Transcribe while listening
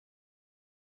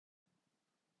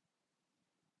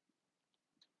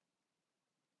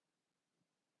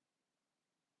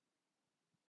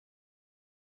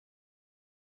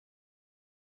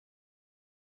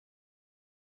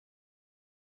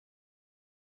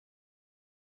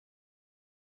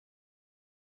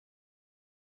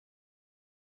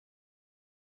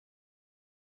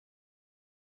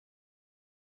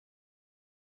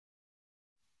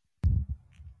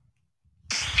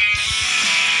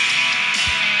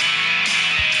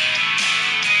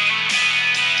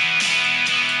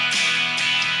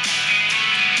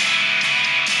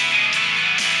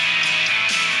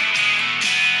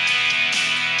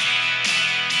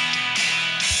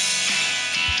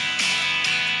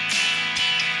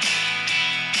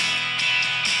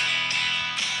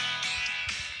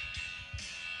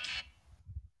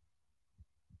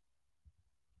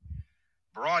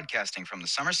Broadcasting from the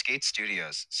Summer Skates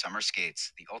Studios. Summer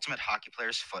Skates, the ultimate hockey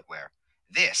player's footwear.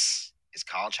 This is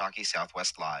College Hockey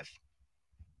Southwest Live.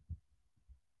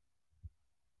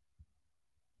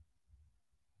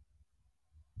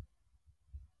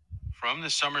 From the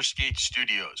Summer Skates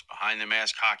Studios, Behind the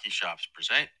Mask Hockey Shops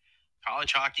present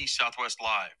College Hockey Southwest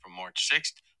Live from March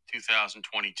 6th,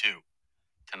 2022.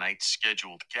 Tonight's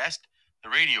scheduled guest, the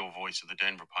radio voice of the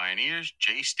Denver Pioneers,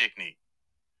 Jay Stickney.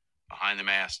 Behind the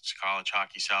Masks College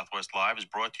Hockey Southwest Live is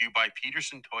brought to you by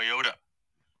Peterson Toyota.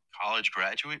 College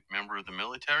graduate, member of the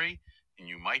military, and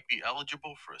you might be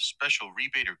eligible for a special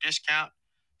rebate or discount.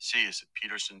 See us at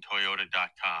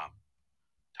petersontoyota.com.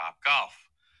 Top Golf.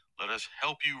 Let us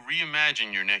help you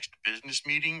reimagine your next business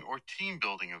meeting or team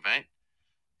building event.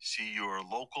 See your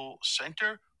local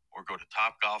center or go to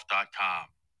topgolf.com.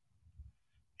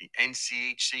 The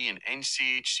NCHC and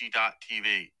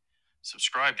NCHC.TV.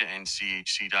 Subscribe to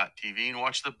NCHC.TV and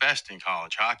watch the best in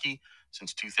college hockey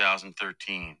since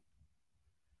 2013.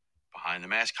 Behind the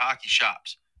Mask Hockey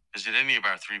Shops. Visit any of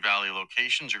our Three Valley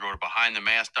locations or go to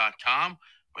behindthemask.com,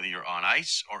 whether you're on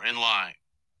ice or in line.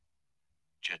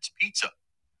 Jets Pizza.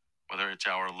 Whether it's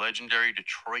our legendary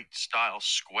Detroit-style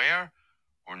square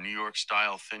or New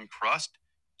York-style thin crust,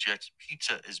 Jets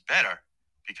Pizza is better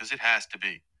because it has to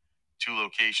be. 2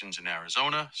 locations in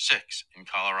Arizona, 6 in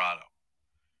Colorado.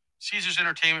 Caesars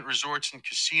Entertainment Resorts and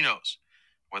Casinos.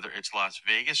 Whether it's Las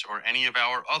Vegas or any of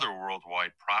our other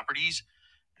worldwide properties,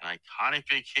 an iconic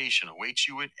vacation awaits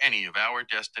you at any of our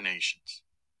destinations.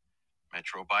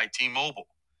 Metro by T-Mobile.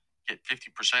 Get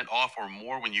 50% off or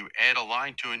more when you add a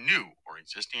line to a new or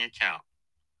existing account.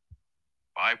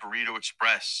 Buy Burrito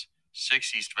Express,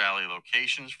 6 East Valley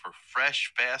locations for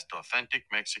fresh, fast,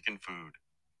 authentic Mexican food.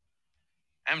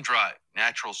 M-Drive,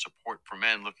 natural support for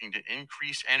men looking to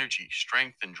increase energy,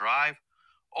 strength, and drive.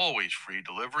 Always free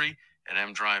delivery at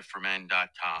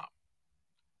mdriveformen.com.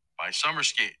 Buy Summer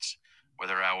Skates.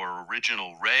 Whether our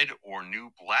original red or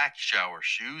new black shower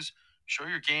shoes, show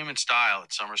your game and style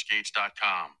at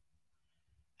summerskates.com.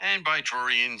 And by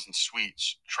Drury Inns and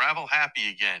Suites. Travel happy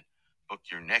again. Book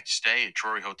your next stay at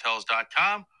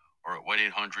druryhotels.com or at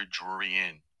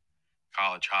 1-800-DRURY-INN.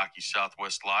 College Hockey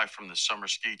Southwest Live from the Summer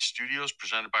Skate Studios,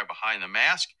 presented by Behind the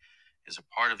Mask, is a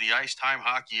part of the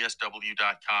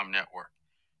IcetimeHockeySW.com network.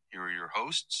 Here are your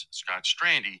hosts, Scott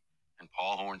Strandy and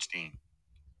Paul Hornstein.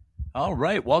 All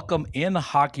right, welcome in,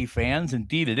 hockey fans.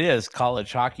 Indeed, it is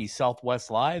College Hockey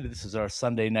Southwest Live. This is our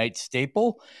Sunday night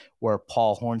staple where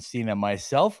Paul Hornstein and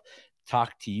myself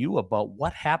talk to you about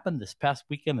what happened this past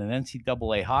weekend in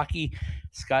NCAA hockey.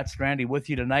 Scott Strandy with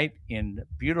you tonight in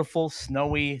beautiful,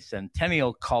 snowy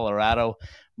Centennial, Colorado.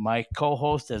 My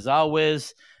co-host, as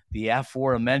always, the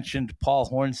aforementioned Paul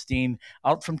Hornstein,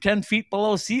 out from 10 feet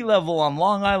below sea level on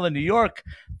Long Island, New York.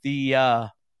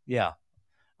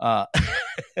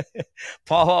 Paul,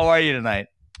 how are you tonight?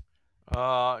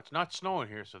 It's not snowing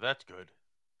here, so that's good.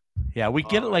 Yeah, we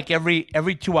get it like every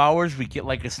 2 hours. We get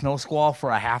like a snow squall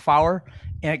for a half hour,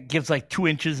 and it gives like 2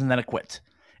 inches, and then it quits,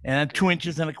 and then 2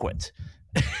 inches, and it quits.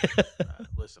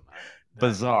 Listen,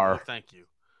 bizarre. No, thank you.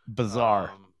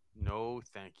 Bizarre. No,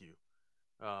 thank you.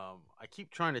 I keep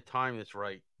trying to time this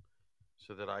right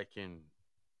so that I can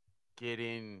get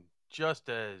in just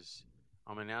as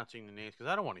I'm announcing the names,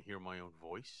 because I don't want to hear my own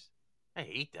voice. I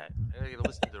hate that. I got to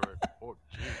listen to the report.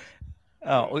 Jeez.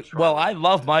 Oh, well, I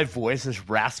love my voice, as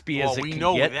raspy as it can get.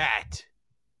 Well, we know that.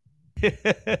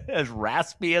 As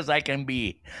raspy as I can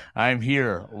be. I'm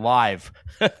here live.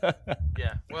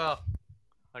 Yeah, well,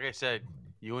 like I said,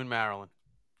 you and Marilyn.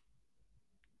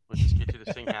 Let's just get you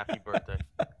to sing happy birthday.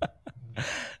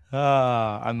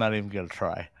 I'm not even going to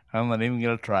try. All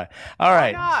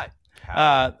right. Why not?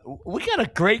 We got a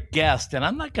great guest, and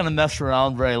I'm not going to mess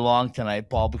around very long tonight,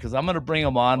 Paul, because I'm going to bring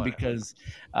him on because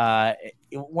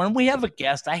when we have a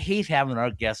guest, I hate having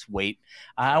our guests wait.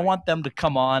 I want them to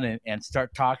come on and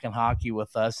start talking hockey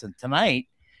with us. And tonight,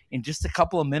 in just a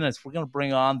couple of minutes, we're going to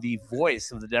bring on the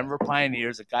voice of the Denver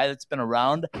Pioneers, a guy that's been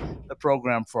around the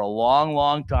program for a long,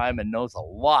 long time and knows a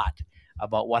lot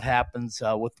about what happens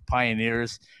with the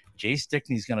Pioneers. Jay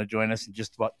Stickney is going to join us in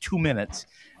just about 2 minutes.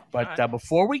 But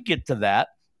before we get to that,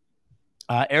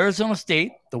 Arizona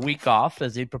State, the week off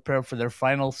as they prepare for their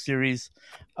final series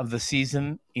of the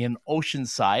season in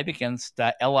Oceanside against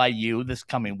LIU this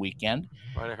coming weekend.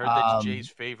 Right, I heard that's Jay's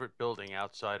favorite building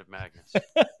outside of Magnus.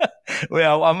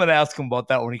 Well, I'm going to ask him about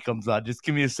that when he comes on. Just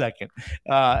give me a second.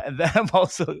 And then I'm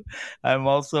also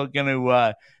going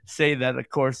to say that, of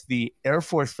course, the Air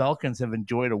Force Falcons have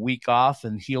enjoyed a week off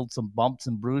and healed some bumps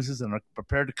and bruises and are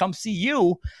prepared to come see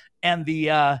you and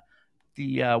the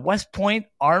West Point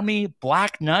Army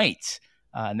Black Knights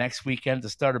next weekend to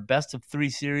start a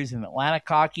best-of-3 series in Atlantic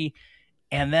hockey.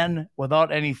 And then,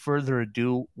 without any further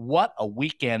ado, what a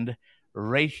weekend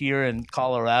right here in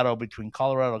Colorado between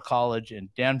Colorado College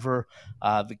and Denver.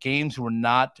 The games were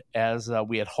not as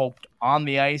we had hoped on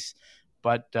the ice,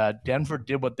 but Denver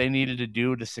did what they needed to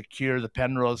do to secure the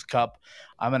Penrose Cup.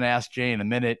 I'm going to ask Jay in a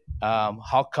minute,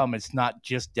 how come it's not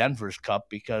just Denver's Cup?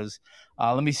 Because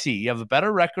let me see. You have a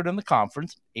better record in the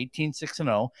conference,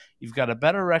 18-6-0. You've got a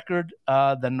better record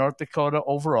than North Dakota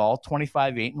overall,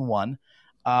 25-8-1.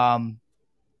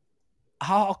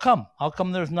 How come? How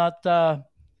come there's not?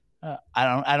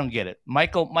 I don't get it.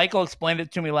 Michael explained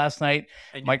it to me last night.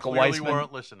 And you Michael clearly Weissman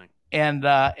weren't listening. And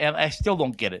I still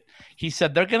don't get it. He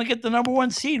said they're going to get the number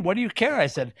 1 seed. What do you care? I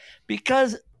said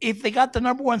because if they got the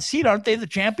number 1 seed, aren't they the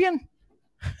champion?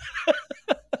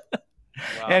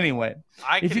 Well, anyway,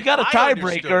 if you got a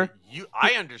tiebreaker,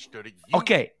 I understood it.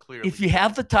 Okay, if you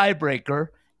have the tiebreaker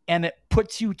and it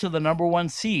puts you to the number 1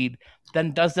 seed,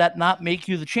 then does that not make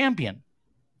you the champion?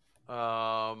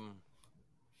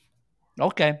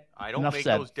 Okay. I don't make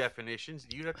those definitions.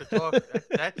 You have to talk.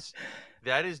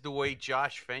 That is the way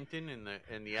Josh Fenton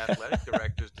and the athletic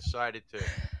directors decided to.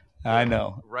 I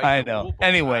know.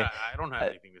 Anyway, I don't have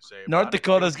anything to say. North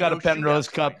Dakota's got a Penrose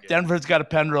Cup. Denver's got a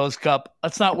Penrose Cup.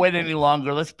 Let's not wait any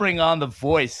longer. Let's bring on the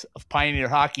voice of Pioneer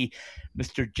hockey,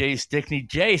 Mr. Jay Stickney.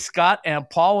 Jay, Scott, and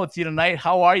Paul with you tonight.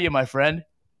 How are you, my friend?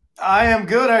 I am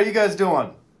good. How are you guys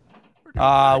doing?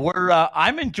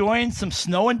 I'm enjoying some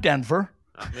snow in Denver.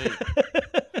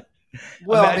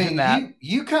 Well, imagine that.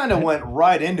 You kind of went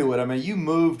right into it. I mean, you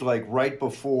moved like right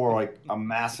before like a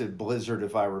massive blizzard,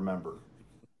 if I remember.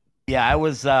 Yeah, I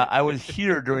was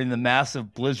here during the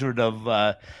massive blizzard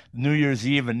of New Year's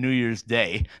Eve and New Year's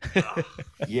Day.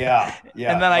 yeah.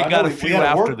 And then I got a few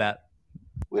after that.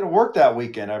 We had to work that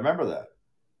weekend. I remember that.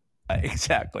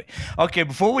 Exactly. Okay,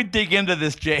 before we dig into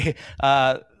this, Jay,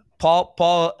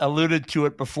 Paul alluded to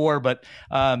it before, but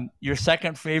your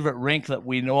second favorite rink that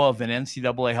we know of in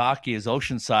NCAA hockey is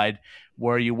Oceanside,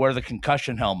 where you wear the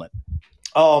concussion helmet.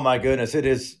 Oh my goodness, it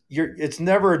is. It's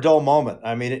never a dull moment.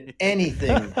 I mean,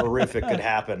 anything horrific could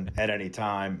happen at any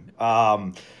time,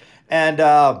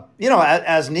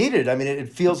 as needed. I mean, it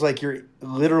feels like you're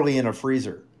literally in a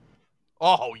freezer.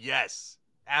 Oh yes,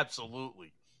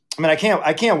 absolutely. I mean, I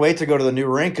can't wait to go to the new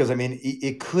rink because I mean,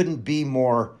 it couldn't be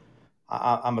more.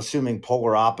 I'm assuming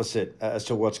polar opposite as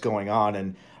to what's going on,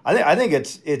 and I think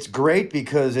it's great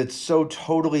because it's so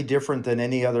totally different than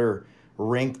any other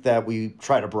rink that we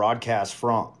try to broadcast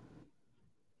from.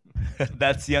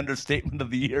 That's the understatement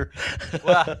of the year.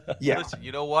 Well, yeah. Listen,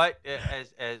 you know what?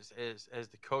 As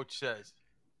the coach says,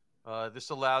 this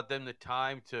allowed them the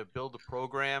time to build a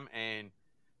program and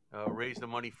raise the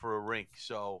money for a rink.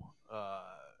 So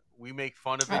we make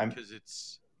fun of it because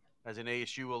it's. As an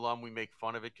ASU alum, we make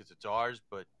fun of it because it's ours,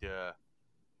 but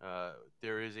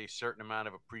there is a certain amount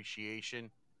of appreciation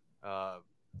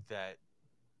that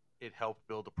it helped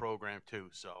build a program too.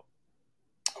 So,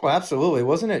 well, absolutely.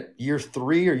 Wasn't it year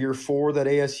 3 or year 4 that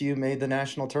ASU made the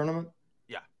national tournament?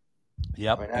 Yeah.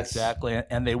 Yep, I mean, exactly.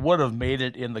 And they would have made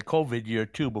it in the COVID year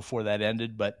too before that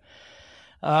ended, but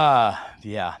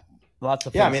yeah, lots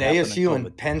of. Yeah, I mean, ASU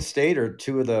and Penn State are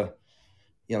two of the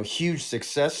huge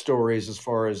success stories as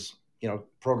far as,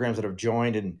 programs that have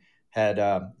joined and had,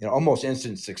 almost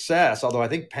instant success. Although I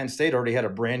think Penn State already had a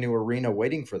brand new arena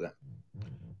waiting for them.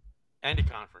 And a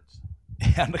conference.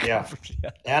 And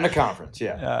a conference,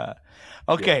 yeah.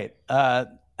 Okay.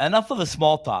 Enough of the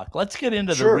small talk. Let's get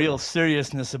into the real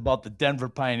seriousness about the Denver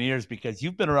Pioneers, because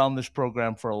you've been around this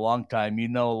program for a long time. You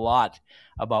know a lot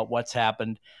about what's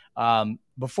happened.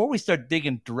 Before we start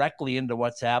digging directly into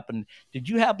what's happened, did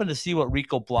you happen to see what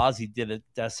Rico Blasi did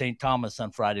at St. Thomas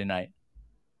on Friday night?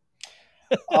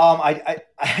 I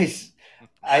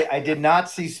did not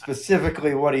see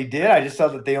specifically what he did. I just saw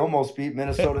that they almost beat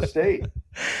Minnesota State.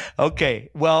 Okay,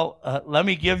 well, let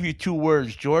me give you 2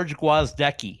 words: George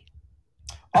Gwozdecki.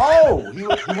 Oh, he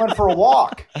went for a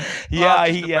walk. Yeah,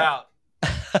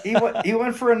 he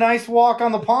went for a nice walk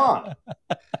on the pond.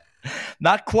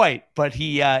 Not quite, but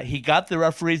he got the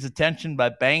referee's attention by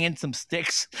banging some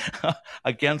sticks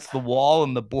against the wall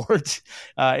and the boards.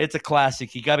 It's a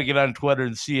classic. You got to get on Twitter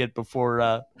and see it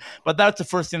before. But that's the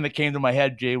first thing that came to my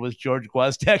head, Jay, was George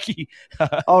Gwozdecki.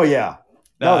 Oh yeah,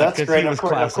 no, that's great. Of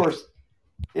course,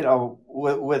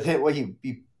 with him,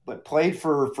 he played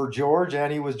for George,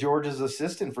 and he was George's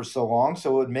assistant for so long,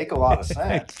 so it would make a lot of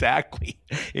sense.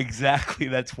 Exactly.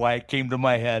 That's why it came to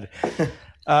my head.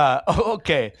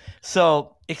 Okay,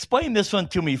 so explain this one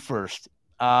to me first.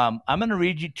 I'm going to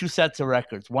read you 2 sets of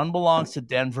records. One belongs to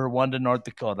Denver, one to North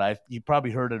Dakota. You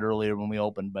probably heard it earlier when we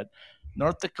opened, but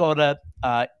North Dakota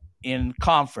in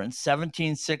conference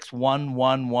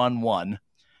 17-6-1-1-1-1.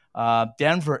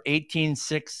 Denver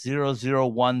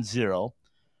 18-6-0-0-1-0.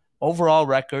 Overall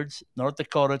records: North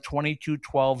Dakota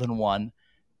 22-12-1,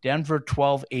 Denver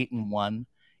 12-8-1.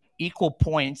 Equal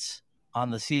points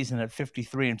on the season at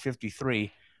 53 and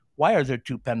 53. Why are there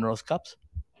two Penrose Cups?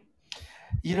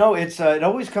 You know, it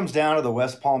always comes down to the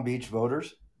West Palm Beach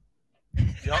voters.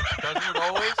 Yep, doesn't it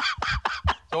always?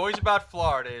 It's always about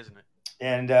Florida, isn't it?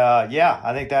 And yeah,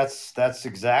 I think that's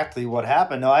exactly what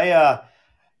happened. No,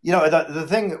 the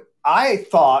thing I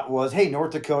thought was, hey,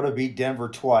 North Dakota beat Denver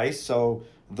twice, so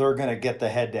they're going to get the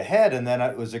head-to-head. And then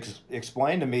it was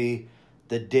explained to me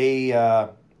the day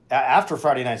after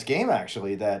Friday night's game,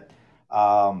 actually, that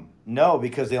no,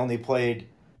 because they only played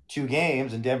 2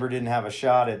 games and Denver didn't have a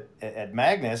shot at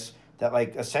Magnus, that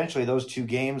like essentially those 2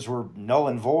 games were null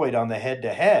and void on the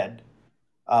head-to-head.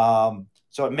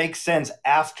 So it makes sense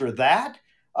after that.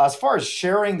 As far as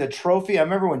sharing the trophy, I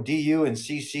remember when DU and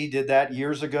CC did that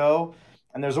years ago,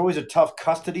 and there's always a tough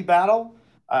custody battle.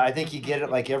 I think you get it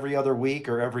like every other week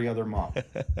or every other month.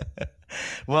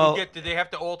 Well, did they have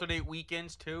to alternate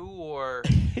weekends too, or?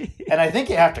 And I think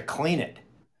you have to clean it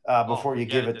before you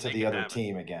give it to the other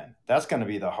team again. That's going to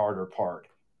be the harder part.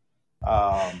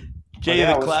 Jay,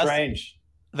 it was strange.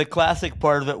 The classic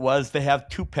part of it was they have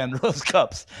 2 Penrose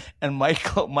Cups, and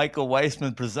Michael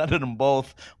Weissman presented them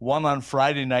both, one on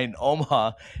Friday night in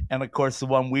Omaha, and of course the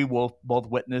one we both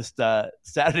witnessed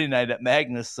Saturday night at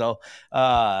Magnus. So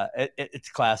it's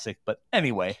classic. But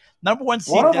anyway, number 1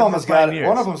 seed. One of them's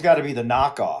got to be the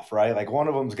knockoff, right? Like one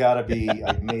of them's got to be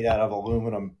like made out of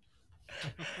aluminum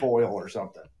foil or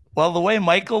something. Well, the way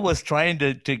Michael was trying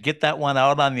to get that one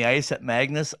out on the ice at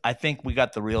Magnus, I think we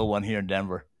got the real one here in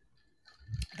Denver.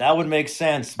 That would make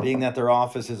sense, being that their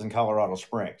office is in Colorado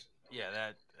Springs.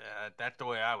 Yeah, that's the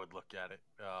way I would look at it.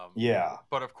 Yeah.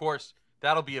 But, of course,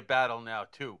 that'll be a battle now,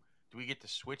 too. Do we get to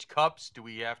switch cups? Do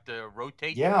we have to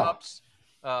rotate the cups?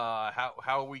 How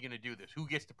are we going to do this? Who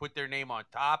gets to put their name on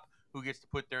top? Who gets to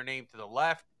put their name to the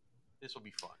left? This will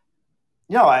be fun.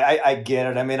 No, I get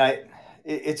it. I mean,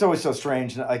 it's always so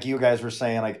strange. Like you guys were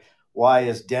saying, like, why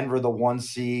is Denver the 1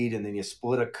 seed and then you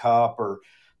split a cup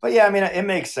But yeah, I mean, it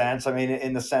makes sense. I mean,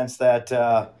 in the sense that,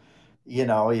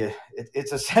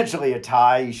 it's essentially a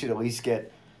tie. You should at least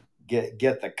get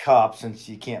the cup since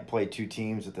you can't play 2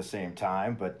 teams at the same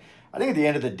time. But I think at the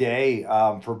end of the day,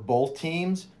 for both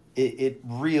teams, it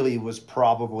really was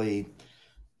probably,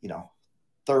 3rd,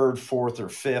 4th, or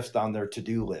 5th on their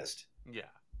to-do list. Yeah.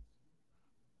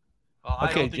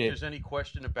 I don't think there's any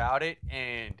question about it.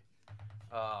 And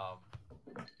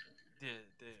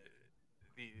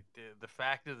the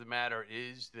fact of the matter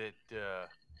is that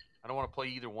I don't want to play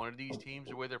either one of these teams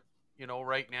the way they're,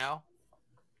 right now.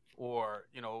 Or,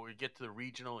 we get to the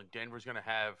regional and Denver's going to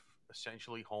have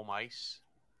essentially home ice.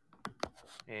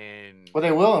 And well,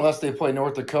 they will unless they play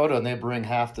North Dakota and they bring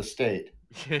half the state.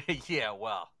 Yeah,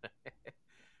 well.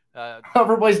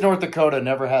 Whoever plays North Dakota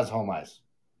never has home ice.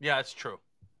 Yeah, it's true.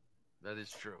 That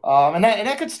is true. And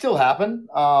that could still happen,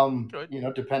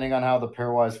 depending on how the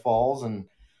pairwise falls and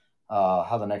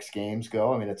how the next games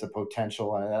go. I mean, it's a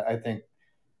potential. And I think,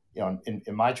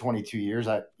 in my 22 years,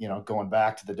 going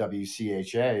back to the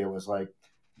WCHA, it was like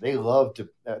they loved to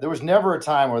there was never a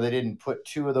time where they didn't put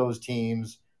 2 of those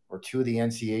teams or 2 of the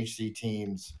NCHC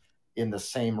teams in the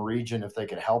same region if they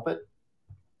could help it.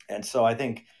 And so I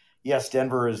think, yes,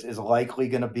 Denver is likely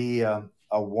going to be a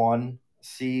 1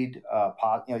 seed,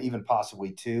 even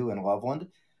possibly 2 in Loveland.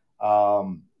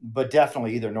 But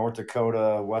definitely either North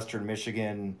Dakota, Western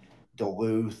Michigan,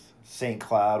 Duluth, St.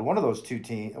 Cloud, one of those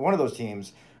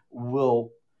teams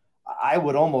will, I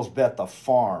would almost bet the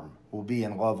farm will be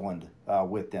in Loveland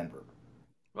with Denver.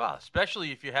 Well,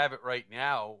 especially if you have it right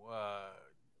now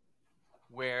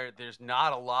where there's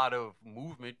not a lot of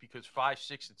movement because 5,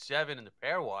 6, and 7 in the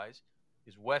pairwise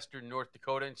is Western North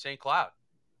Dakota and St. Cloud.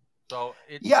 So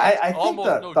I think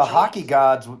the hockey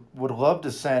gods would love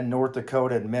to send North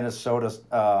Dakota and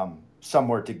Minnesota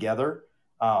somewhere together.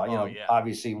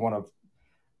 Obviously one of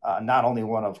not only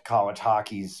one of college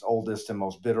hockey's oldest and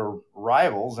most bitter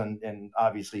rivals, and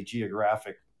obviously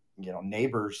geographic,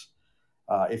 neighbors,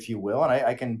 if you will.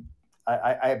 And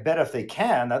I bet if they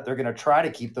can, that they're going to try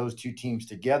to keep those 2 teams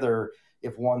together.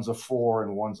 If one's a 4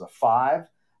 and one's a 5,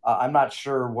 I'm not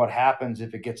sure what happens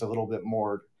if it gets a little bit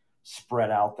more spread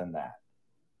out than that.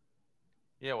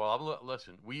 Yeah, well,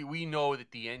 listen, we know that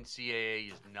the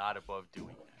NCAA is not above doing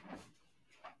that.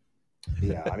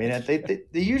 Yeah, I mean,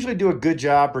 they usually do a good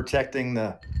job protecting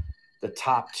the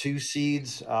top 2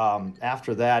 seeds.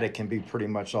 After that, it can be pretty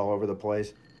much all over the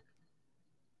place.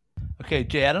 Okay,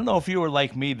 Jay, I don't know if you were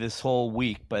like me this whole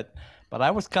week, but I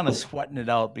was kind of sweating it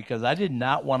out because I did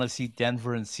not want to see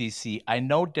Denver and CC. I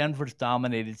know Denver's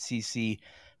dominated CC,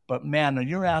 but man, when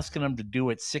you're asking them to do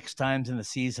it 6 times in the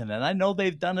season, and I know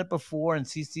they've done it before and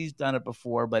CC's done it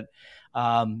before, but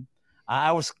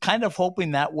I was kind of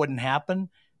hoping that wouldn't happen.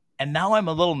 And now I'm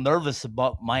a little nervous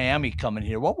about Miami coming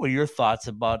here. What were your thoughts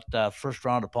about first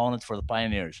round opponents for the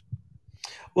Pioneers?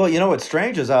 Well, you know what's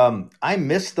strange is I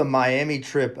missed the Miami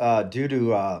trip due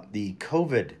to the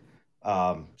COVID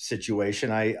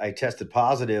situation. I tested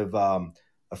positive a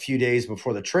few days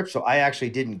before the trip, so I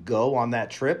actually didn't go on that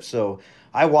trip. So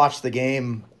I watched the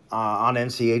game on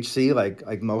NCHC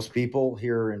like most people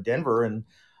here in Denver, and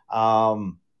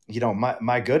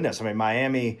my goodness, I mean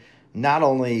Miami not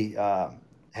only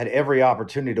had every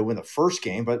opportunity to win the first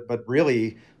game, but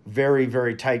really very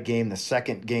very tight game the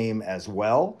second game as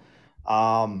well.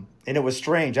 And it was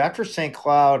strange. After St.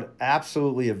 Cloud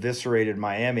absolutely eviscerated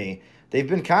Miami, they've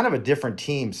been kind of a different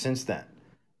team since then.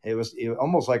 It was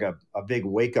almost like a big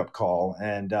wake up call,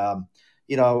 and they're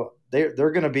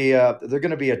going to be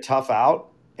a tough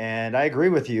out. And I agree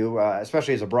with you,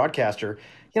 especially as a broadcaster.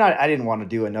 I didn't want to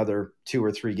do another 2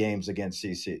 or 3 games against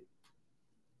CC.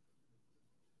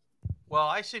 Well,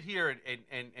 I sit here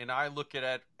and I look at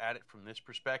it from this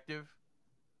perspective.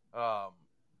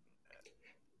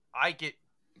 I get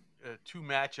 2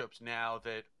 matchups now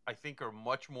that I think are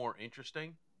much more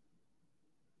interesting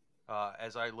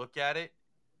as I look at it.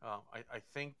 I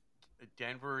think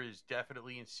Denver is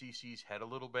definitely in CC's head a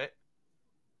little bit.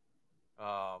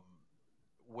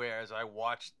 Whereas as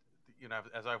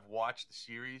I've watched the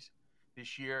series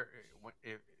this year,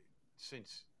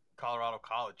 since Colorado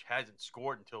College hasn't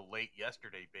scored until late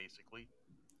yesterday, basically.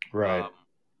 Right.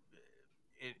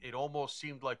 It almost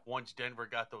seemed like once Denver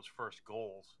got those first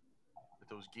goals, that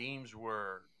those games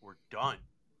were done.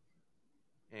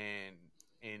 And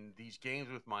in these games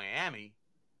with Miami,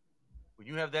 when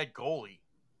you have that goalie,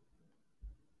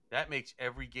 that makes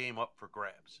every game up for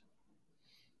grabs.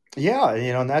 Yeah,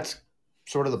 and that's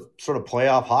sort of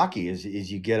playoff hockey is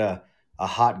you get a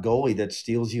hot goalie that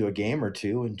steals you a game or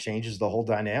two and changes the whole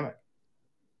dynamic.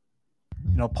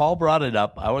 Paul brought it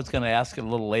up. I was going to ask it a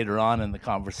little later on in the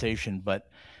conversation, but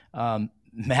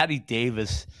Matty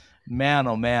Davis, man,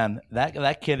 oh man,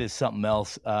 that kid is something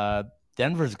else.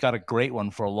 Denver's got a great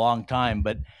one for a long time,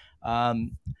 but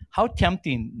how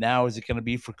tempting now is it going to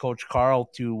be for Coach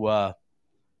Carl to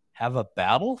have a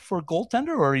battle for a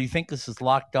goaltender, or do you think this is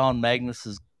locked down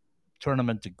Magnus's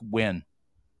tournament to win?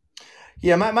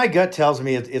 Yeah, my gut tells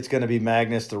me it's going to be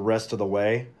Magnus the rest of the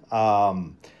way.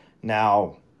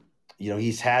 Now,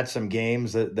 he's had some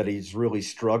games that he's really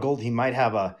struggled. He might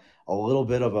have a little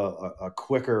bit of a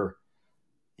quicker,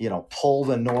 pull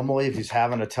than normally if he's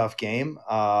having a tough game.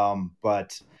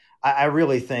 But I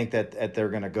really think that they're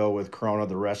going to go with Corona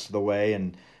the rest of the way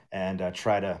and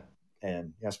try to,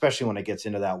 and especially when it gets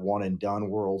into that one and done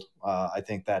world, I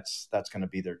think that's going to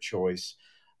be their choice.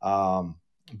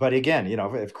 But again,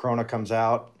 if Corona comes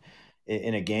out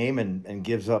in a game and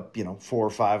gives up, 4 or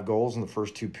 5 goals in the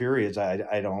first 2 periods, I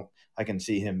can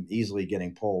see him easily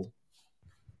getting pulled.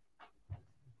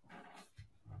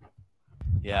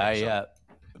 Yeah,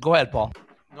 go ahead, Paul.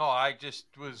 No, I just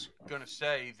was going to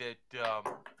say that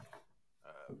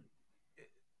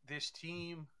this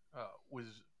team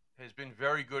has been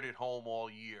very good at home all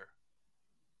year,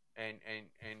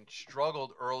 and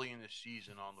struggled early in the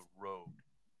season on the road.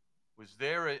 Was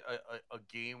there a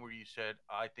game where you said,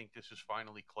 I think this has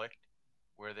finally clicked,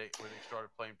 where they started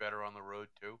playing better on the road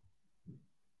too?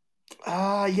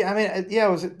 Yeah, I mean,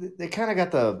 yeah, they kind of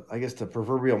got the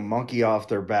proverbial monkey off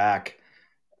their back,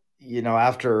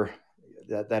 after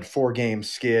that 4-game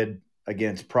skid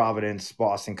against Providence,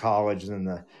 Boston College, and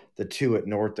then the 2 at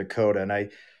North Dakota. And I,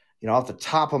 off the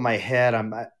top of my head,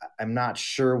 I'm not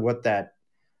sure what that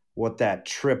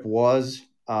trip was.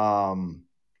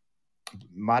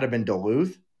 Might have been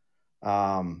Duluth.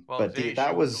 But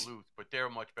that was Duluth, but they're a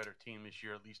much better team this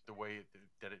year, at least the way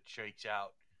that it shakes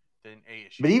out, than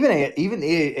ASU. But even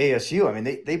ASU, I mean,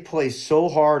 they play so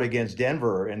hard against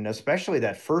Denver, and especially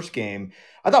that first game.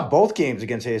 I thought both games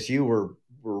against ASU were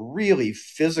really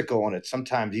physical and it's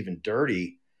sometimes even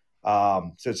dirty.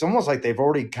 So it's almost like they've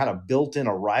already kind of built in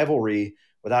a rivalry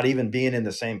without even being in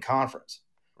the same conference.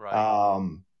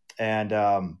 Right.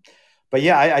 But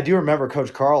yeah, I do remember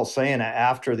Coach Carl saying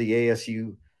after the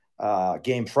ASU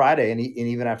game Friday, and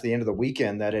even after the end of the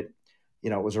weekend, that it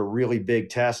was a really big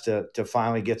test to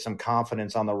finally get some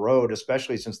confidence on the road,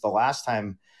 especially since the last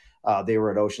time they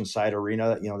were at Oceanside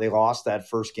Arena, they lost that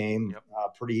first game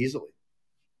pretty easily.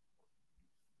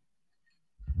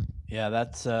 Yeah,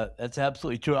 that's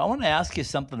absolutely true. I want to ask you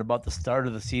something about the start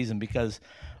of the season because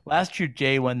last year,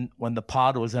 Jay, when the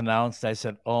pod was announced, I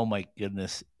said, "Oh my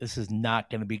goodness, this is not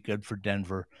going to be good for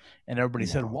Denver." And everybody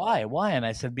said, No. "Why? Why?" And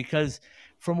I said, "Because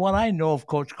from what I know of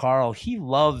Coach Carl, he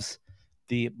loves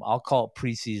the I'll call it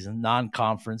preseason,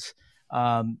 non-conference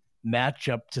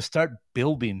matchup to start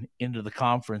building into the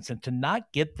conference, and to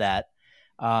not get that."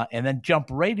 And then jump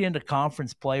right into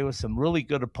conference play with some really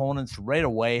good opponents right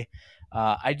away.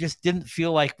 I just didn't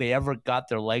feel like they ever got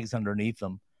their legs underneath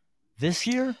them. This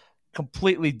year,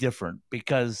 completely different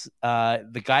because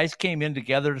the guys came in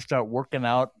together to start working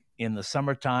out in the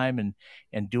summertime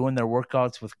and doing their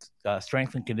workouts with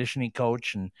strength and conditioning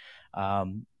coach, and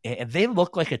they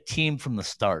look like a team from the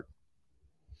start.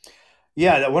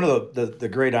 Yeah, one of the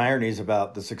great ironies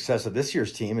about the success of this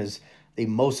year's team is they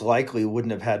most likely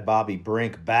wouldn't have had Bobby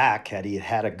Brink back had he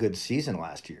had a good season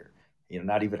last year.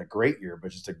 Not even a great year,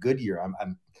 but just a good year.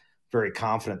 I'm very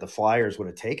confident the Flyers would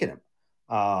have taken him.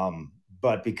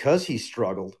 But because he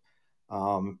struggled,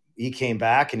 he came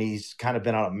back and he's kind of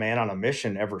been on a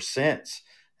mission ever since,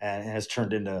 and has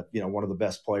turned into one of the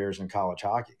best players in college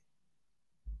hockey.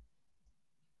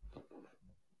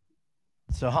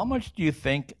 So, how much do you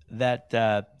think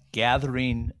that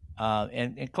gathering,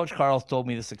 and Coach Carl's told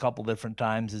me this a couple different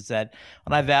times, is that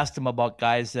when I've asked him about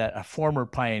guys that are former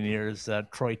Pioneers,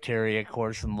 Troy Terry, of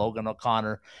course, and Logan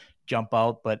O'Connor jump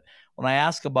out, but when I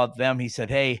ask about them, he said,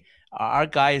 "Hey, our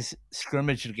guys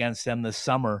scrimmaged against them this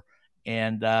summer,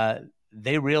 and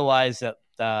they realized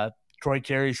that Troy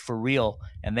Terry's for real,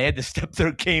 and they had to step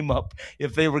their game up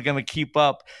if they were going to keep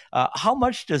up." How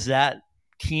much does that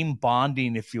team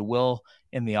bonding, if you will,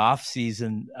 in the off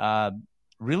season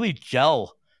really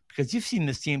gel? Because you've seen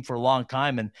this team for a long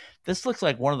time, and this looks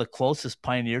like one of the closest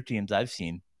Pioneer teams I've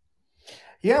seen.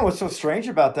 Yeah, what's so strange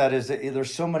about that is that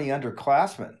there's so many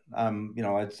underclassmen.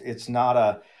 It's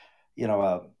not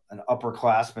an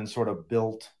upperclassman sort of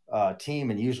built team,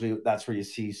 and usually that's where you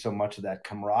see so much of that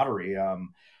camaraderie. I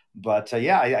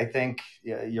think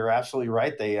you're absolutely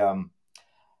right.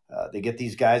 They get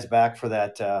these guys back for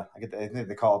that. I think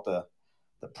they call it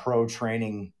the pro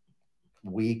training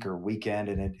week or weekend,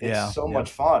 and it's so much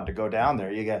fun to go down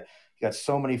there. You got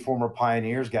so many former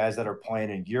Pioneers guys that are playing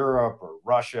in Europe or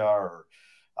Russia or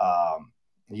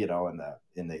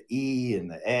in the E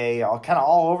and the A,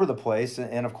 all over the place,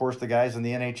 and of course the guys in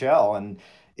the NHL. And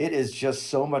it is just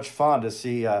so much fun to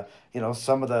see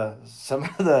some of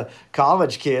the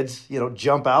college kids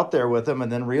jump out there with them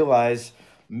and then realize,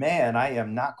 man, I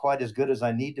am not quite as good as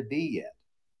I need to be yet.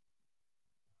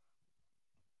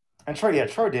 And Troy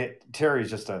Terry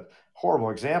is just a horrible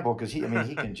example because he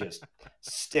can just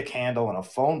stick handle in a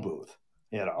phone booth,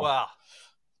 Wow.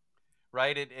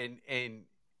 Right. And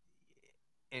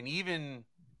even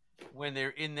when they're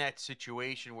in that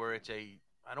situation where I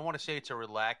don't want to say it's a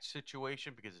relaxed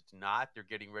situation because it's not, they're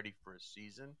getting ready for a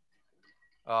season.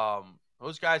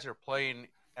 Those guys are playing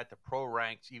at the pro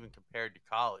ranks even compared to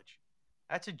college.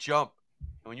 That's a jump.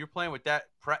 And when you're playing with that,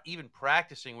 even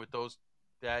practicing with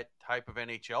that type of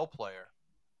NHL player,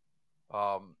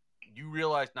 you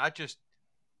realize not just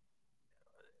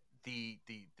the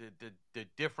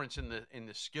difference in the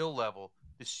skill level,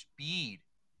 the speed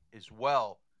as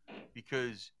well,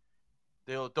 because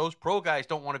those pro guys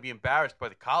don't want to be embarrassed by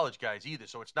the college guys either.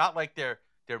 So it's not like they're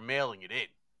mailing it in.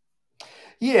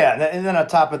 Yeah, and then on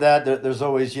top of that, there's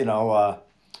always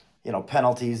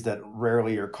penalties that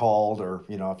rarely are called, or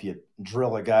if you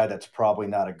drill a guy, that's probably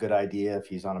not a good idea if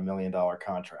he's on $1 million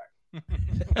contract.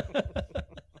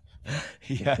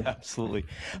 Yeah, absolutely.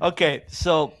 Okay,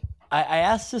 so I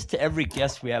asked this to every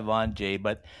guest we have on, Jay,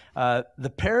 but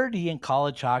the parity in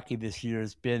college hockey this year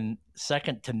has been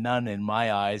second to none in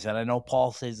my eyes, and I know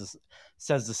Paul says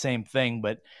the same thing,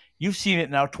 but you've seen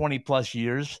it now 20 plus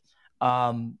years.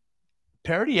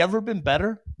 Parity ever been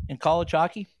better in college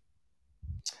hockey?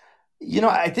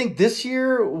 I think this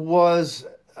year was,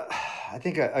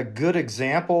 a good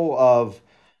example of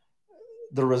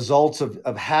the results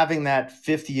of having that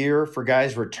fifth year for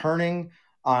guys returning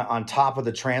on top of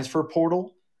the transfer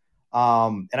portal.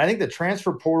 And I think the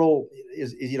transfer portal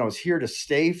is here to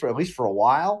stay for at least for a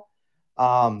while.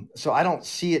 So I don't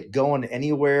see it going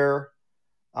anywhere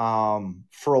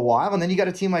for a while. And then you got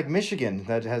a team like Michigan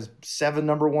that has 7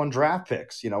 number 1 draft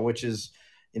picks, which is,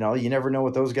 you never know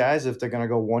with those guys if they're going to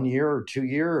go 1 year or 2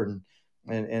 year,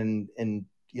 and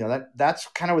that's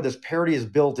kind of where this parity is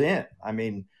built in. I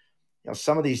mean,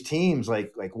 some of these teams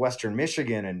like Western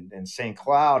Michigan and St.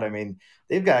 Cloud, I mean,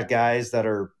 they've got guys that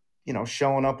are,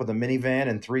 showing up with a minivan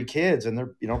and 3 kids, and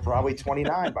they're, probably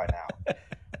 29 by now.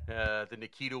 The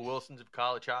Nikita Wilsons of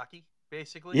college hockey.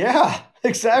 basically. Yeah,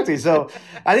 exactly. So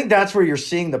I think that's where you're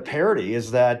seeing the parity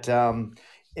is that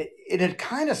it had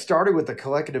kind of started with the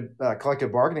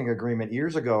collective bargaining agreement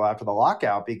years ago after the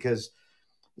lockout because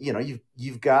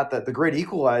you've got the great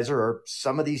equalizer. Or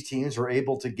some of these teams were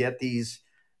able to get these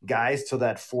guys to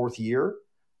that fourth year,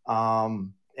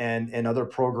 and other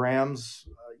programs,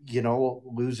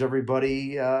 lose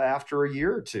everybody after a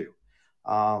year or two.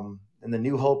 And the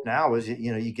new hope now is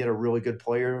you get a really good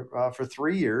player for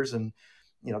 3 years, and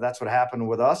that's what happened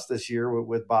with us this year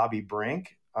with Bobby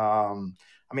Brink. I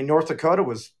mean, North Dakota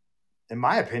was, in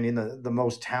my opinion, the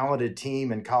most talented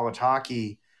team in college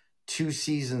hockey 2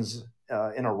 seasons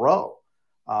in a row.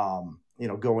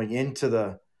 Going into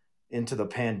the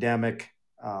pandemic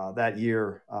that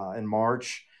year in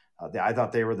March, I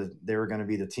thought they were going to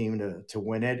be the team to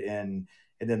win it, and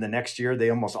then the next year they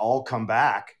almost all come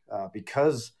back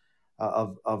because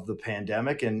of the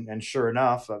pandemic, and sure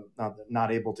enough,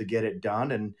 not able to get it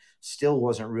done, and still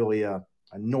wasn't really a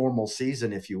normal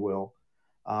season, if you will.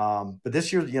 But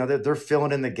this year, they're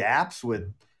filling in the gaps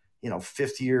with,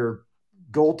 fifth-year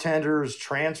goaltenders,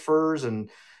 transfers, and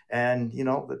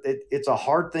it's a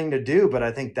hard thing to do. But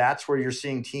I think that's where you're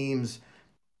seeing teams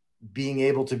being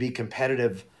able to be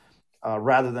competitive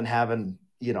rather than having,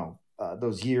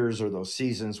 those years or those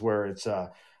seasons where it's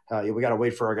we got to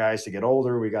wait for our guys to get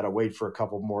older. We got to wait for a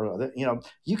couple more.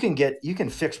 You can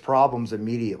fix problems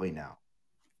immediately now.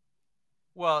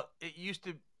 Well, it used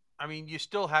to. I mean, you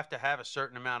still have to have a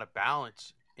certain amount of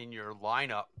balance in your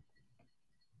lineup,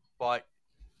 but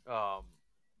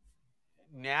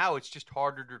now it's just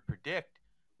harder to predict.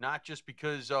 Not just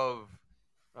because of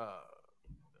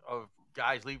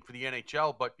guys leaving for the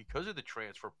NHL, but because of the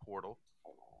transfer portal.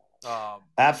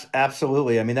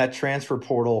 Absolutely. I mean, that transfer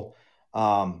portal.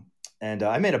 And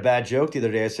I made a bad joke the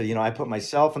other day. I said, I put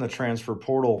myself in the transfer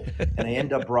portal, and I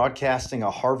end up broadcasting a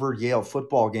Harvard-Yale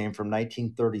football game from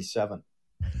 1937.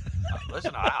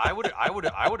 Listen, I would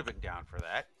have been down for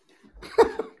that.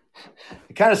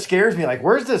 It kind of scares me. Like,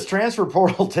 where's this transfer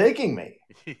portal taking me?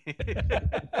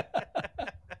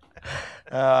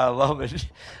 I love it.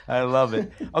 I love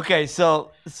it. Okay,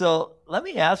 so let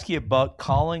me ask you about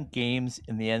calling games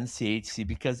in the NCHC,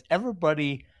 because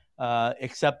everybody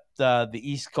except the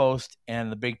East Coast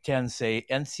and the Big Ten say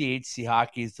NCHC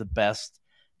hockey is the best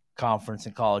conference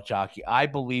in college hockey. I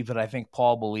believe it. I think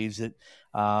Paul believes it.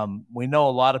 We know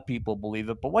a lot of people believe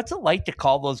it. But what's it like to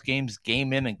call those games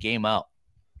game in and game out?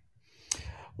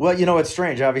 Well, it's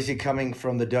strange. Obviously, coming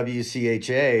from the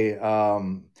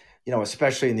WCHA,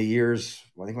 especially in the years,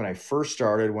 I think when I first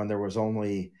started, when there was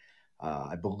only,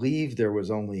 I believe there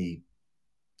was only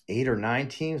 8 or 9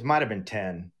 teams, might have been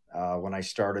 10 when I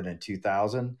started in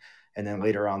 2000. And then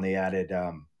later on, they added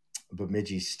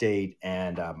Bemidji State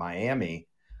and Miami.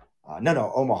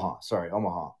 Omaha. Sorry,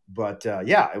 Omaha. But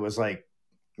it was like,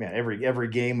 man, every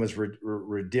game was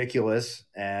ridiculous.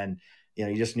 And,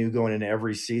 you just knew going into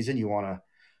every season, you want to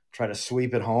try to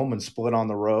sweep at home and split on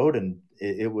the road. And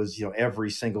it was,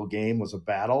 every single game was a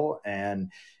battle.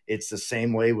 And it's the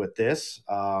same way with this.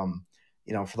 For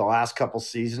the last couple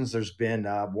seasons, there's been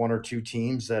 1 or 2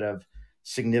 teams that have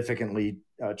significantly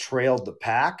trailed the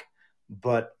pack.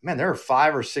 But, man, there are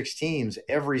 5 or 6 teams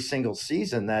every single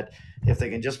season that, if they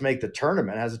can just make the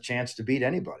tournament, has a chance to beat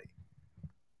anybody.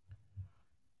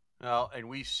 Well, and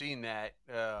we've seen that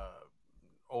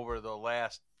over the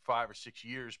last 5 or 6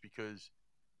 years, because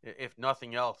if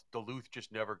nothing else, Duluth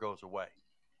just never goes away.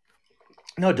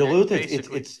 No, Duluth,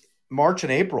 it's March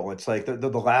and April. It's like the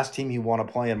last team you want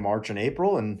to play in March and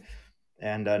April, and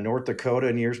North Dakota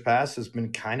in years past has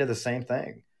been kind of the same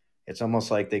thing. It's almost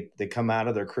like they come out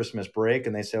of their Christmas break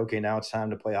and they say, okay, now it's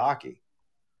time to play hockey.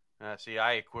 See,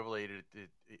 I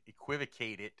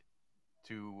equivocate it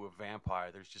to a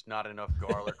vampire. There's just not enough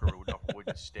garlic or enough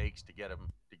wooden stakes to get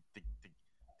them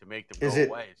to make them go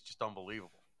away. It's just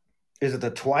unbelievable. Is it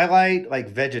the Twilight, like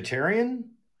vegetarian?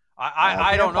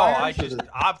 I don't know.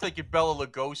 I'm thinking Bela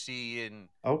Lugosi and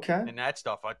that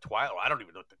stuff. Twilight. I don't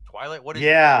even know the Twilight. What is?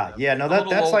 Yeah. No,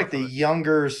 that's like the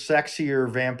younger, sexier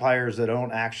vampires that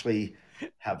don't actually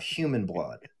have human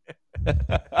blood.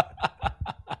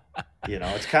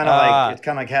 It's kind of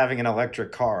like having an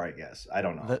electric car, I guess. I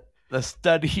don't know. The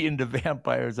study into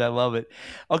vampires. I love it.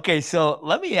 Okay, so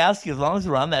let me ask you, as long as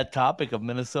we're on that topic of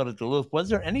Minnesota Duluth, was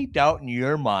there any doubt in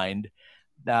your mind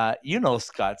that,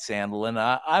 Scott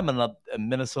Sandelin? I'm a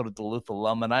Minnesota Duluth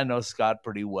alum, and I know Scott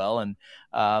pretty well. And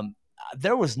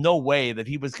there was no way that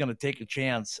he was going to take a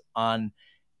chance on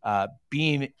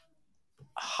being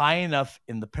high enough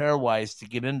in the pairwise to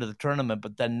get into the tournament,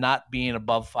 but then not being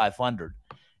above 500,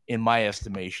 in my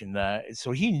estimation.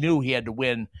 So he knew he had to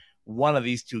win one of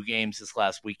these 2 games this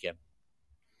last weekend.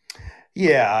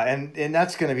 Yeah, and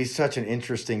that's going to be such an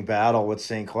interesting battle with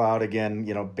St. Cloud again.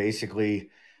 Basically,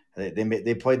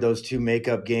 they played those two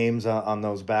makeup games on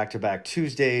those back-to-back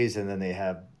Tuesdays, and then they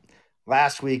have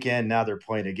last weekend. Now they're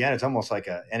playing again. It's almost like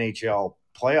a NHL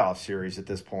playoff series at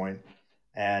this point.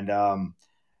 And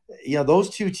those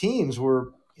two teams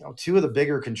were two of the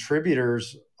bigger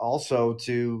contributors also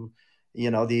to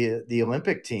the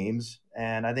Olympic teams,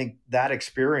 and I think that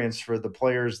experience for the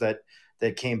players that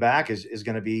came back is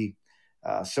going to be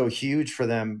so huge for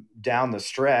them down the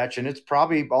stretch, and it's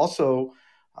probably also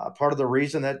part of the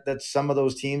reason that some of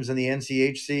those teams in the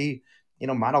NCHC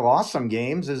might have lost some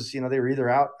games is they were either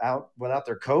out without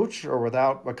their coach or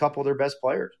without a couple of their best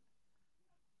players.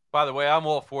 By the way, I'm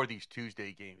all for these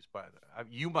Tuesday games.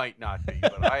 You might not be,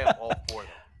 but I am all for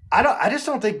them. I just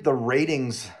don't think the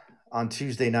ratings on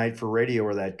Tuesday night for radio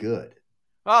are that good.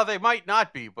 Well, they might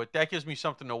not be, but that gives me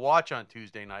something to watch on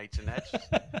Tuesday nights, and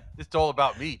it's all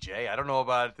about me, Jay. I don't know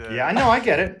about. Yeah, I know. I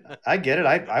get it.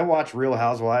 I watch Real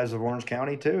Housewives of Orange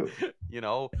County too.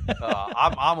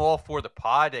 I'm all for the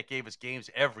pod that gave us games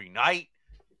every night.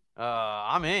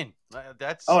 I'm in.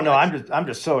 I'm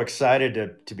just so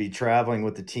excited to be traveling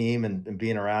with the team and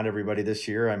being around everybody this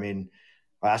year. I mean,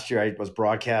 last year I was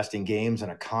broadcasting games in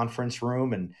a conference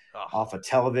room and off a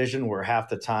television where half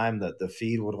the time the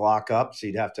feed would lock up, so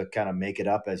you'd have to kind of make it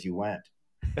up as you went.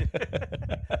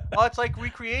 Well, it's like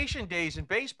recreation days in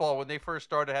baseball when they first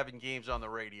started having games on the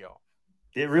radio.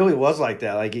 It really was like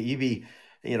that. Like you'd be,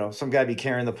 some guy be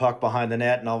carrying the puck behind the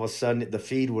net, and all of a sudden the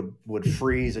feed would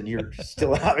freeze, and you're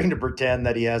still having to pretend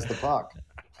that he has the puck.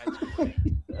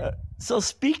 So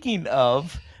speaking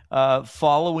of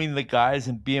following the guys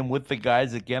and being with the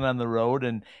guys again on the road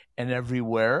and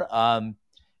everywhere,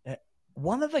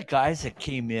 one of the guys that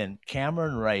came in,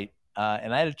 Cameron Wright,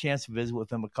 and I had a chance to visit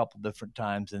with him a couple different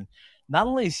times, and not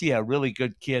only is he a really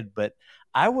good kid, but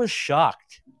I was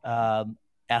shocked at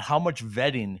how much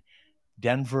vetting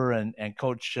Denver and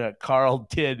Coach Carl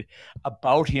did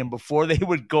about him before they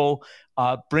would go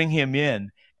bring him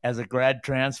in as a grad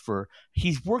transfer.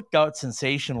 He's worked out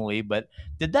sensationally, but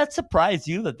did that surprise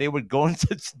you that they would go in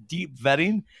such deep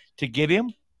vetting to get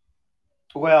him?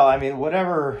 Well, I mean,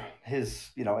 whatever his,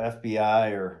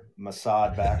 FBI or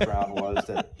Mossad background was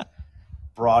that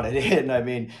brought it in. I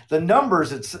mean, the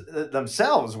numbers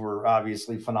themselves were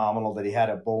obviously phenomenal that he had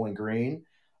at Bowling Green.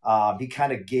 He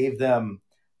kind of gave them,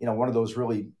 one of those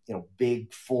really,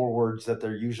 big forwards that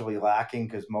they're usually lacking,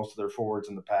 because most of their forwards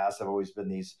in the past have always been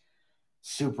these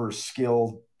super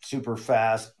skilled, super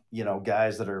fast,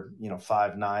 guys that are,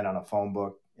 5'9" on a phone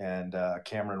book. And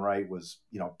Cameron Wright was,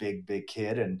 big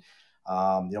kid, and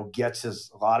gets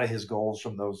a lot of his goals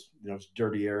from those,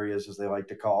 dirty areas, as they like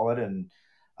to call it. And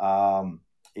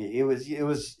it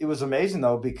was amazing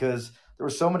though, because there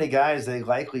were so many guys they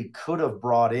likely could have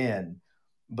brought in,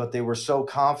 but they were so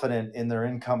confident in their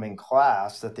incoming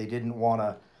class that they didn't want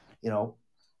to,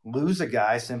 lose a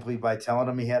guy simply by telling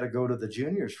him he had to go to the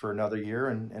juniors for another year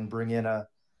and bring in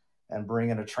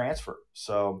a transfer.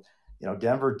 So,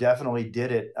 Denver definitely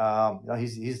did it.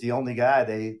 He's the only guy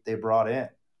they brought in.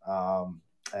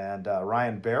 And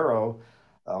Ryan Barrow,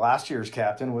 last year's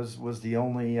captain, was the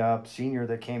only senior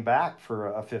that came back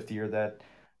for a fifth year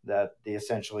that they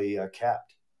essentially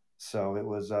capped. So it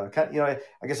was kind of,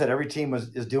 like I said, every team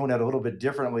is doing it a little bit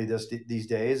differently these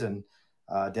days, and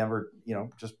Denver,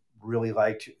 just really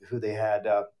liked who they had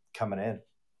coming in.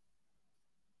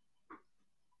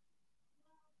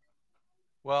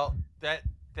 Well, that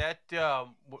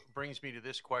brings me to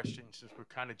this question, since we're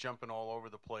kind of jumping all over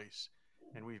the place,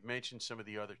 and we've mentioned some of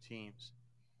the other teams.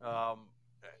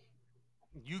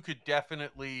 You could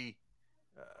definitely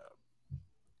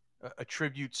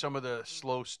attribute some of the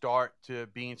slow start to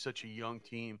being such a young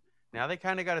team. Now they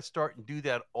kind of got to start and do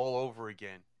that all over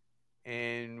again.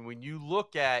 And when you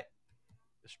look at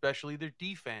especially their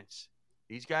defense,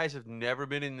 these guys have never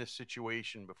been in this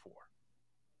situation before.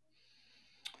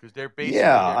 Because they're basically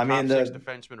top 6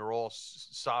 defensemen are all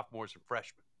sophomores and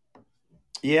freshmen.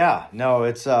 Yeah, no,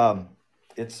 it's that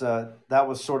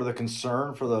was sort of the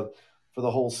concern for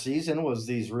the whole season, was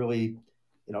these really,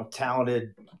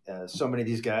 talented. So many of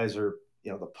these guys are,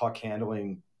 the puck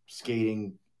handling,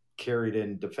 skating, carried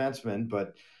in defensemen.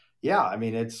 But yeah, I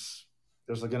mean, there's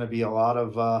going to be a lot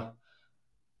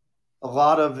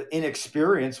of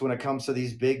inexperience when it comes to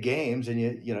these big games, and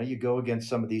you go against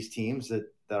some of these teams that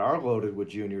are loaded with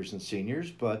juniors and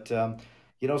seniors. But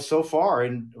so far,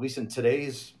 and at least in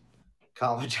today's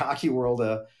college hockey world,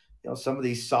 some of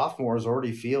these sophomores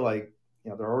already feel like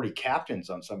they're already captains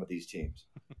on some of these teams.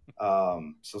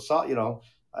 You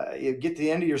get to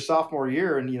the end of your sophomore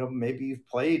year, and maybe you've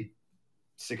played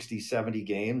 60, 70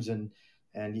 games, and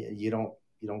and you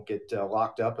don't get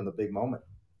locked up in the big moment.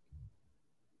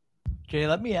 Jay,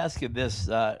 let me ask you this: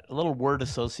 a little word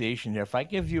association here. If I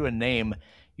give you a name,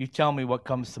 you tell me what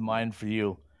comes to mind for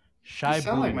you. You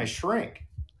sound like my shrink.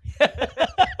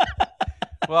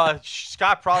 Well,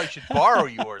 Scott probably should borrow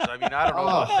yours. I mean, I don't know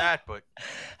about that, but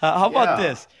how about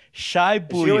this? Shai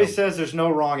Buium. She always says there's no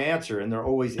wrong answer, and there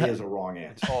always is a wrong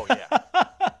answer. Oh, yeah.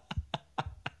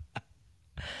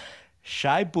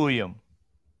 Shai Buium.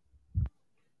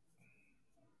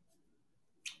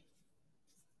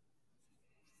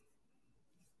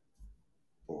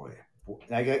 Boy,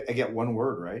 I get one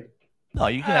word, right? No,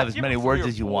 you can have as many words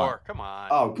as you want. Come on.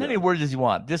 Oh, good. Many words as you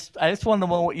want. I just want to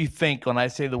know what you think when I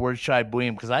say the word Shai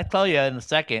Buium, because I tell you in a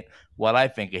second what I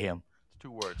think of him. It's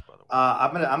 2 words, by the way.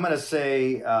 I'm gonna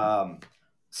say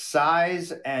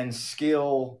size and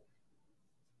skill.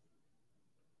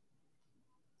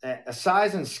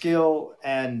 Size and skill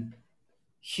and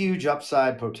huge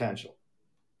upside potential.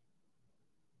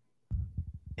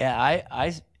 Yeah,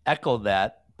 I echo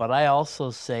that, but I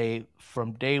also say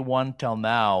from day one till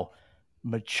now,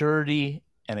 maturity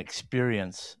and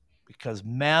experience, because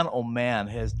man, oh man,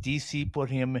 has DC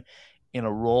put him in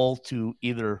a role to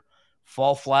either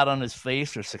fall flat on his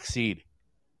face or succeed.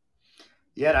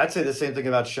 Yeah, I'd say the same thing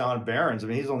about Sean Behrens. I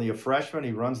mean, he's only a freshman.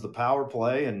 He runs the power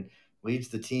play and leads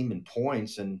the team in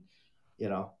points. And,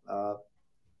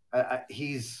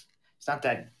 he's not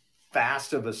that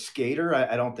fast of a skater.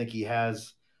 I don't think he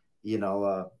has,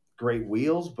 great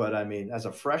wheels. But, I mean, as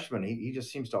a freshman, he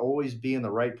just seems to always be in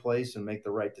the right place and make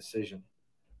the right decision.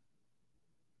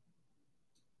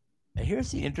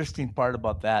 Here's the interesting part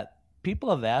about that. People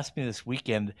have asked me this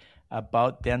weekend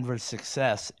about Denver's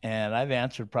success, and I've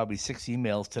answered probably 6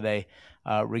 emails today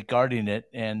regarding it.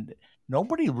 And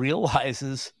nobody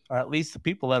realizes, or at least the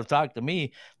people that have talked to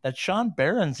me, that Sean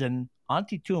Behrens and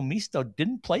Antti Tuomisto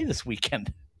didn't play this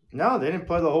weekend. No, they didn't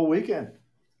play the whole weekend.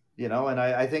 And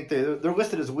I think they're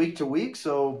listed as week to week.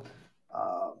 So,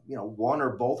 one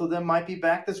or both of them might be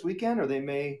back this weekend, or they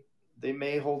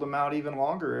may hold them out even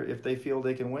longer if they feel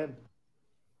they can win.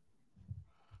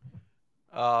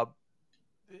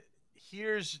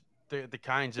 Here's the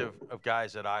kinds of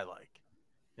guys that I like.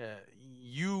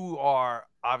 You are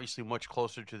obviously much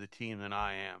closer to the team than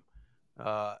I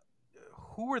am.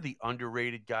 Who are the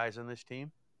underrated guys on this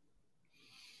team?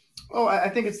 Oh, I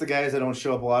think it's the guys that don't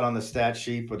show up a lot on the stat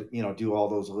sheet, but do all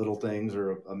those little things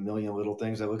or a million little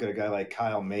things. I look at a guy like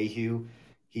Kyle Mayhew.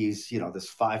 He's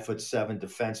this 5'7"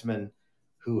 defenseman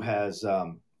who has,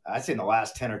 I'd say in the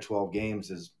last 10 or 12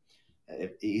 games,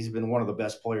 he's been one of the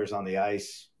best players on the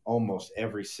ice almost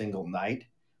every single night.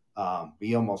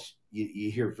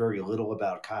 You hear very little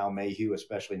about Kyle Mayhew,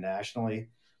 especially nationally.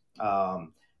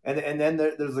 And then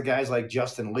there's the guys like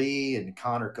Justin Lee and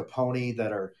Connor Caponi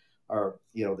that are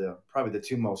probably the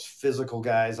 2 most physical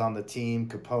guys on the team.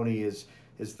 Caponi is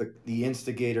the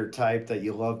instigator type that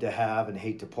you love to have and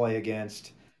hate to play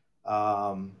against.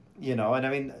 And I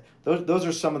mean those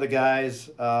are some of the guys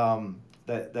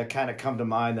that kind of come to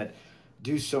mind that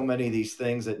do so many of these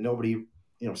things that nobody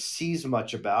sees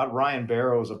much about. Ryan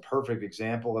Barrow is a perfect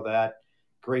example of that.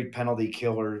 Great penalty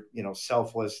killer,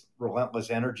 selfless, relentless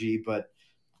energy. But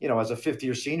as a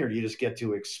 5th-year senior, you just get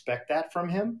to expect that from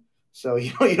him. So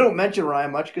you don't mention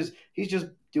Ryan much because he's just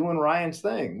doing Ryan's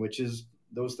thing, which is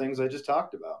those things I just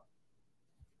talked about.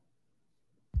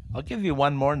 I'll give you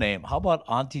one more name. How about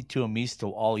Antti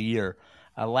Tuomisto all year?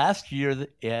 Last year,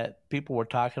 people were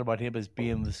talking about him as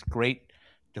being this great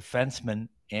defenseman,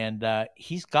 and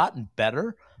he's gotten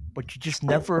better, but you just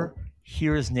never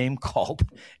hear his name called.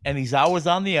 And he's always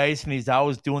on the ice, and he's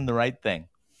always doing the right thing.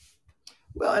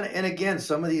 Well, and again,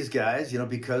 some of these guys,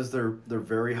 because they're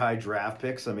very high draft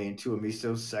picks. I mean,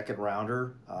 Tuomisto's second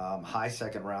rounder, high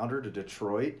second rounder to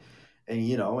Detroit, and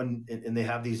and they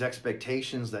have these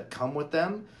expectations that come with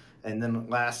them. And then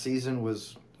last season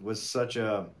was such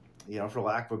a, for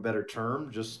lack of a better term,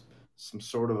 just some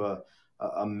sort of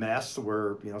a mess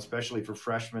where, especially for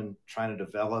freshmen trying to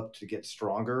develop to get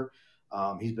stronger.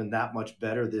 He's been that much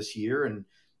better this year. And,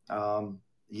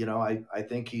 I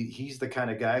think he's the kind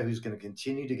of guy who's going to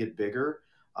continue to get bigger.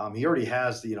 He already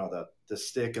has the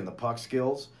stick and the puck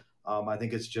skills. I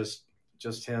think it's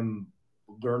just him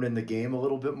learning the game a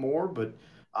little bit more, but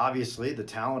obviously the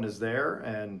talent is there,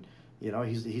 and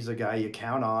he's a guy you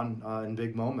count on in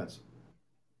big moments.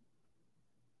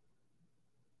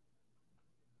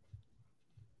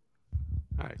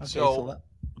 All right, okay, so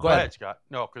go ahead, Scott.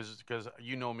 No, because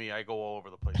you know me, I go all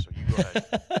over the place. So you go ahead.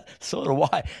 So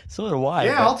do I.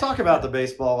 Yeah, I'll talk about the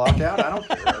baseball lockout. I don't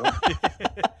care.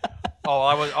 Oh,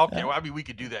 I was okay. Well, I mean, we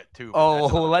could do that too. Oh,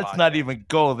 let's not even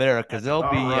go there because there'll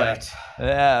be right.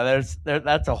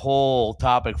 that's a whole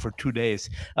topic for 2 days.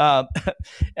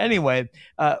 Anyway,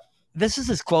 this is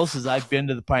as close as I've been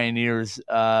to the Pioneers,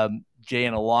 Jay,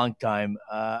 in a long time.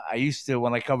 I used to,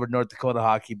 when I covered North Dakota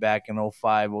hockey back in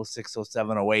 05, 06,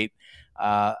 07, 08,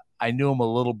 I knew them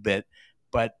a little bit.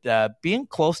 But being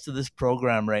close to this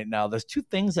program right now, there's two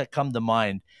things that come to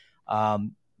mind.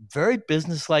 Very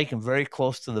businesslike and very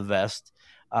close to the vest.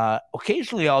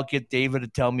 Occasionally I'll get David to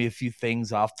tell me a few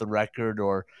things off the record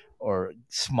or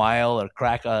smile or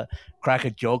crack a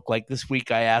joke. Like this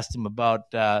week I asked him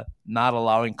about not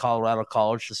allowing Colorado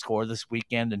College to score this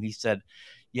weekend, and he said,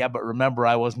 yeah, but remember,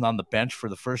 I wasn't on the bench for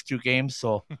the first 2 games,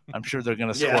 so I'm sure they're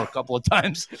going to score a couple of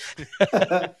times.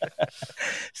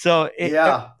 So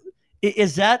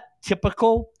is that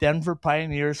typical Denver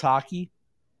Pioneers hockey?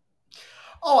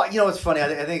 Oh, it's funny.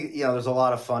 I think, there's a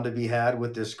lot of fun to be had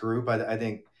with this group. I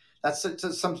think that's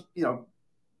some,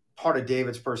 part of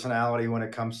David's personality when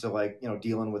it comes to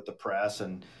dealing with the press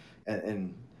and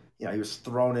he was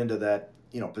thrown into that,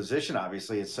 position.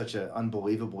 Obviously, at such an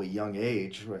unbelievably young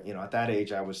age. At that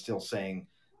age, I was still saying,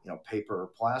 paper or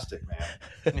plastic, man.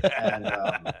 And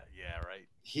yeah, right.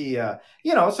 He, so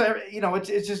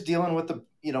it's just dealing with the,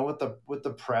 with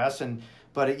the press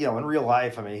but in real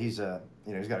life, I mean, he's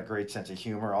got a great sense of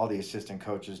humor. All the assistant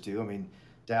coaches do. I mean,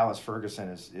 Dallas Ferguson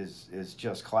is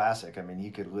just classic. I mean,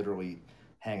 you could literally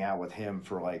hang out with him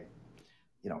for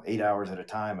 8 hours at a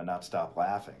time and not stop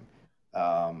laughing.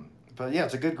 But yeah,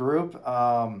 it's a good group.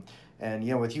 And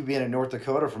with you being in North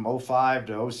Dakota from 05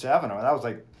 to 07, I mean, that was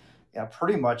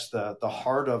pretty much the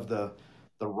heart of the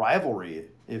rivalry,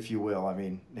 if you will. I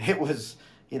mean, it was,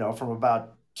 from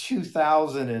about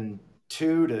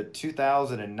 2002 to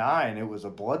 2009, it was a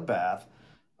bloodbath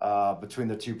between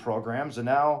the two programs. And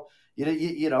now,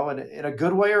 in a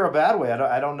good way or a bad way,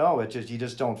 I don't know. You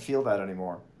just don't feel that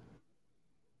anymore.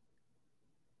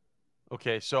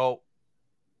 Okay, so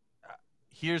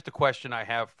here's the question I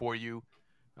have for you,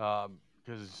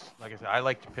 because, like I said, I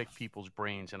like to pick people's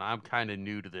brains, and I'm kind of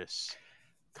new to this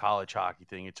college hockey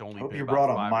thing. It's only Hope been you about brought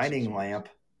a mining lamp.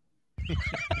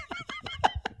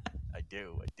 I did.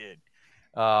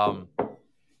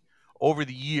 Over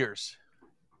the years,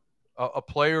 a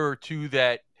player or two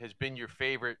that has been your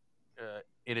favorite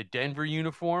in a Denver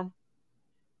uniform,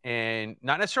 and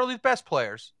not necessarily the best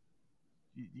players,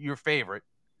 your favorite,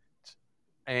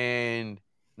 and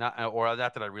not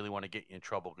that I really want to get you in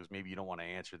trouble because maybe you don't want to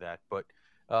answer that, but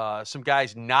some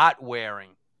guys not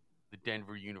wearing the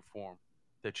Denver uniform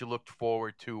that you looked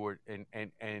forward to, and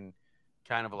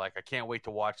kind of like, I can't wait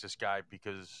to watch this guy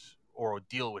or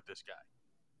deal with this guy.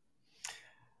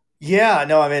 Yeah,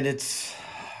 no, I mean, it's,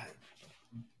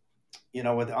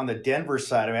 on the Denver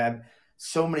side, I mean,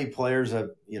 so many players have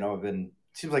been,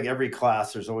 seems like every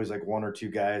class, there's always one or two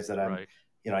guys that I'm, right.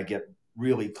 I get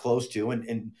really close to.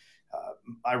 And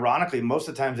ironically, most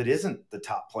of the times it isn't the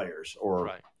top players or,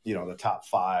 right. The top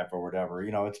 5 or whatever.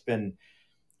 It's been,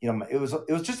 it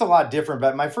was just a lot different.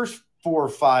 But my first 4 or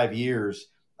 5 years,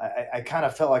 I kind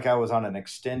of felt like I was on an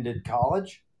extended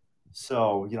college.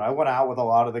 So, I went out with a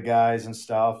lot of the guys and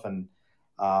stuff, and,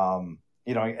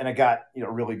 and I got,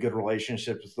 really good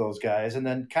relationships with those guys. And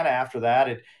then kind of after that,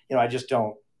 I just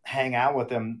don't hang out with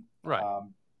them, right.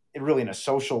 Really in a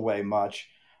social way much.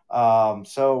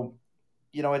 So,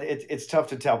 it's tough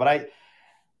to tell, but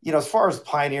as far as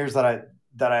Pioneers that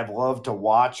I've loved to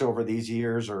watch over these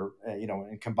years, or,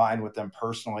 and combined with them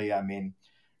personally, I mean,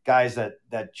 guys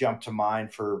that jump to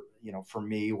mind for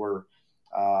me were,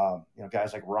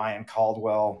 guys like Ryan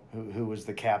Caldwell, who was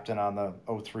the captain on the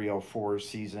 03-04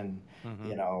 season,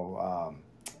 mm-hmm.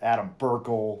 Adam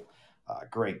Burkle,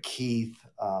 Greg Keith,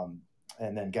 and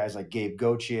then guys like Gabe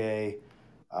Gauthier.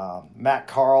 Matt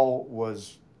Carl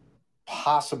was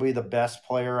possibly the best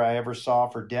player I ever saw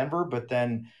for Denver, but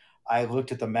then I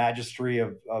looked at the magistry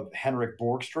of Henrik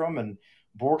Borgstrom, and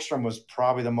Borgstrom was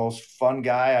probably the most fun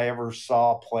guy I ever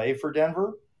saw play for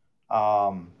Denver.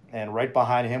 And right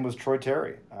behind him was Troy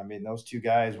Terry. I mean, those two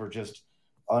guys were just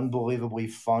unbelievably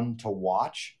fun to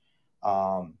watch,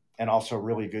 and also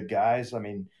really good guys. I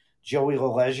mean, Joey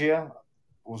LaLeggia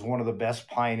was one of the best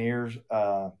Pioneers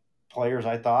players,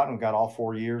 I thought, and got all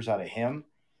 4 years out of him.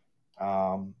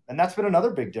 And that's been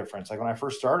another big difference. Like when I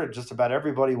first started, just about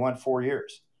everybody went 4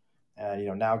 years.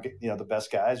 And, now, the best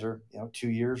guys are, 2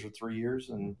 years or 3 years,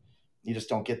 and you just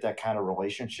don't get that kind of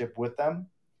relationship with them.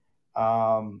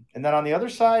 And then on the other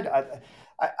side,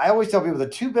 I always tell people the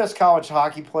 2 best college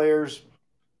hockey players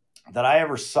that I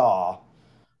ever saw,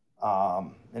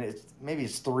 and maybe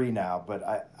it's 3 now,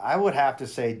 but I would have to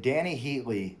say Danny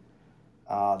Heatley,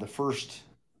 the first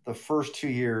the first 2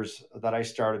 years that I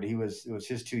started, it was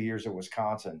his 2 years at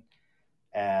Wisconsin,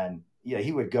 and yeah,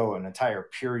 he would go an entire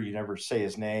period, you never say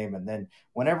his name, and then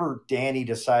whenever Danny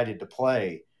decided to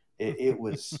play, it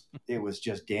was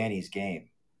just Danny's game.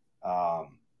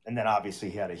 And then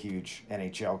obviously he had a huge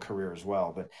NHL career as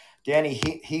well. But Danny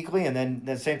Heatley, and then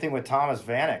the same thing with Thomas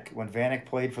Vanek. When Vanek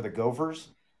played for the Gophers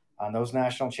on those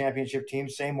national championship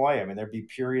teams, same way. I mean, there'd be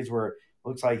periods where it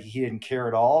looks like he didn't care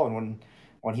at all, and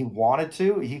when he wanted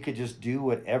to, he could just do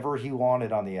whatever he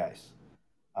wanted on the ice.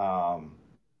 Um,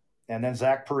 and then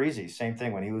Zach Parise, same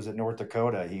thing. When he was at North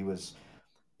Dakota, he was,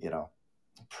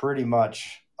 pretty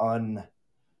much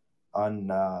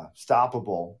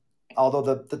unstoppable.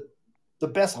 Although the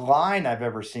best line I've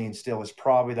ever seen still is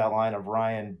probably that line of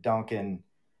Ryan Duncan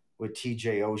with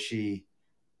TJ Oshie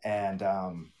and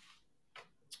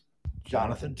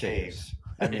Jonathan Toews.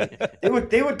 I mean,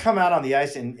 they would come out on the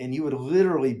ice and you would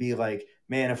literally be like,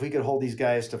 man, if we could hold these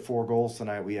guys to 4 goals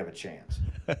tonight, we have a chance.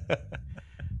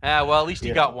 Well, at least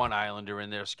you got one Islander in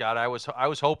there, Scott. I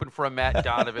was hoping for a Matt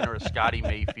Donovan or a Scotty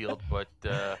Mayfield, but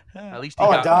at least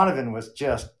Donovan was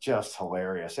just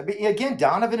hilarious. I mean, again,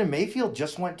 Donovan and Mayfield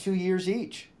just went 2 years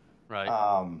each, right?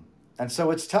 And so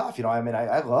it's tough, I mean,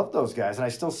 I love those guys, and I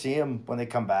still see them when they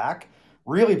come back.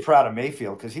 Really proud of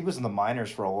Mayfield because he was in the minors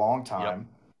for a long time.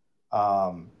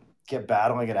 Yep. Kept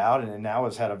battling it out, and now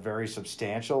has had a very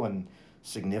substantial and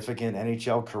significant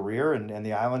NHL career, and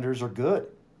the Islanders are good.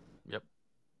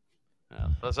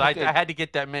 I had to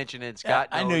get that mention in, Scott.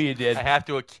 I knew you did. I have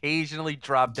to occasionally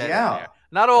drop that in there.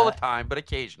 Not all the time, but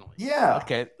occasionally. Yeah.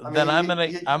 Okay. Then I'm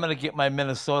gonna get my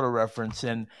Minnesota reference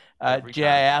in. Jay,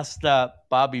 I asked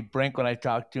Bobby Brink when I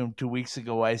talked to him 2 weeks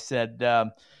ago. I said,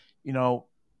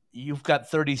 you've got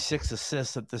 36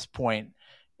 assists at this point.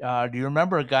 Do you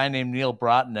remember a guy named Neil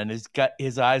Broughton? And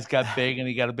his eyes got big and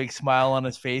he got a big smile on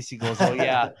his face. He goes, "Oh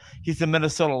yeah, he's a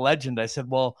Minnesota legend." I said,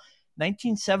 "Well,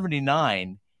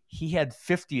 1979." He had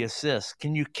 50 assists.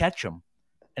 Can you catch him?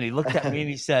 And he looked at me and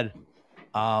he said,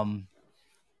 I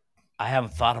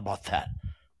haven't thought about that.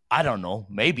 I don't know.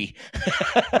 Maybe.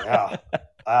 Yeah.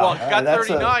 Well, he's got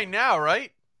 39 now,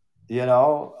 right? He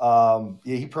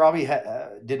probably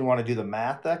didn't want to do the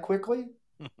math that quickly.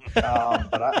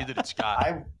 But Neither did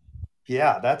Scott.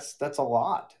 That's a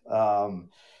lot. I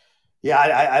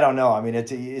don't know. I mean,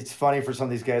 it's funny for some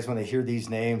of these guys when they hear these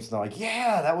names and they're like,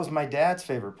 yeah, that was my dad's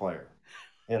favorite player.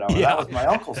 That was my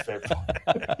uncle's favorite.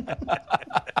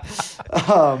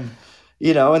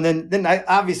 And then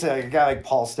obviously a guy like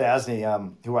Paul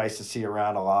Stastny, who I used to see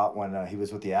around a lot when he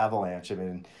was with the Avalanche. I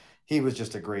mean, he was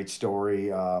just a great story.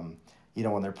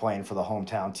 When they're playing for the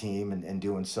hometown team and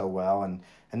doing so well, and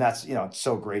that's it's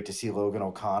so great to see Logan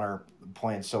O'Connor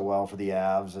playing so well for the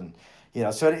Avs, and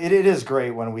so it is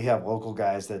great when we have local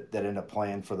guys that end up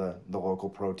playing for the local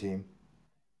pro team.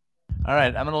 All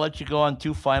right, I'm going to let you go on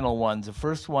 2 final ones. The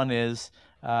first one is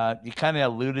you kind of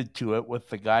alluded to it with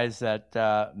the guys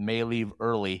that may leave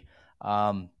early.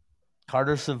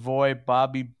 Carter Savoy,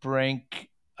 Bobby Brink,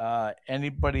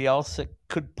 anybody else that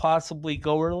could possibly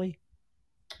go early?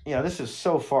 This is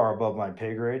so far above my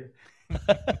pay grade.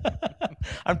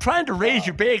 I'm trying to raise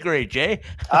your pay grade, Jay.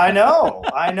 I know.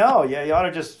 Yeah, you ought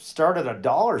to just start at a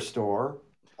dollar store.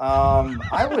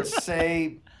 I would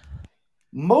say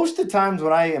most of the times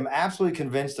when I am absolutely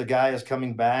convinced a guy is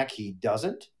coming back, he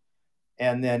doesn't.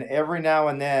 And then every now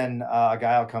and then a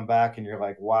guy will come back and you're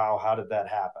like, wow, how did that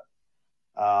happen?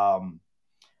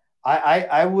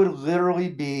 I would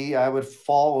literally I would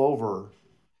fall over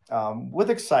with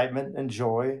excitement and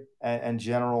joy and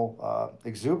general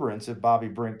exuberance if Bobby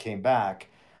Brink came back.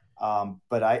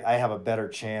 But I have a better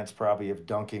chance probably of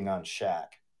dunking on Shaq.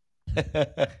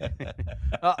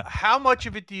 How much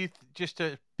of it do you just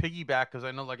to piggyback? Because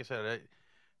I know, like I said,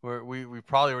 we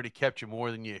probably already kept you more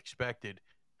than you expected.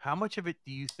 How much of it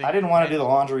do you think? I didn't want to do the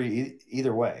laundry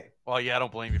either way. Well, yeah, I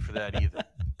don't blame you for that either.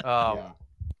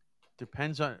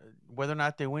 Depends on whether or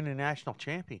not they win a national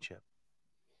championship.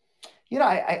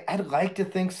 I'd like to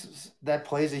think that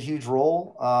plays a huge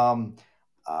role. But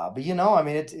I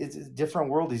mean, it's a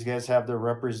different world. These guys have their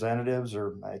representatives,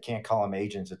 or I can't call them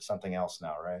agents. It's something else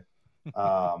now, right?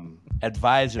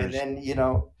 Advisors. And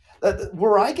then,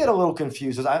 where I get a little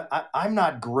confused is I'm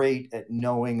not great at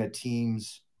knowing a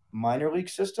team's minor league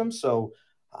system. So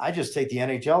I just take the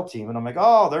NHL team and I'm like,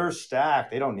 oh, they're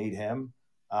stacked. They don't need him.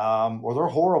 Or they're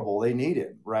horrible. They need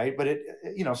him. Right. But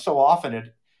so often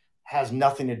it has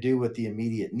nothing to do with the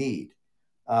immediate need.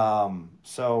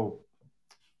 So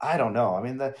I don't know. I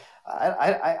mean,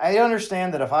 I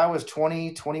understand that if I was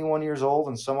 20, 21 years old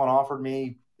and someone offered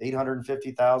me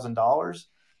 $850,000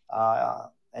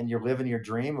 and you're living your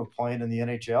dream of playing in the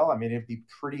NHL, I mean, it'd be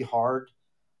pretty hard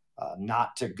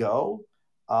not to go.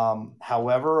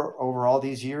 However, over all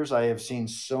these years, I have seen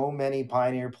so many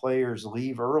Pioneer players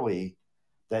leave early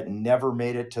that never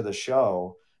made it to the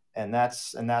show, and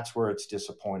that's where it's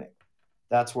disappointing.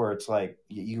 That's where it's like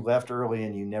you left early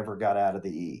and you never got out of the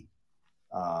E.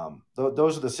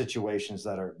 Those are the situations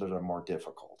that are more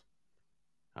difficult.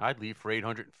 I'd leave for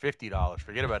 $850.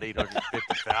 Forget about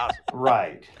 $850,000.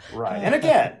 Right. And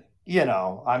again,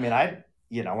 I mean,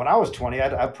 when I was 20,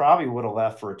 I probably would have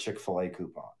left for a Chick-fil-A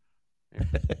coupon.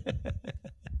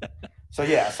 So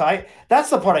that's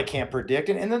the part I can't predict,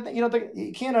 and then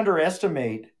you can't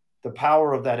underestimate the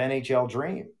power of that NHL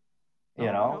dream.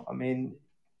 I mean,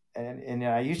 and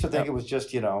I used to think it was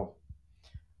just hey,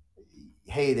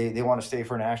 they want to stay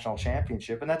for a national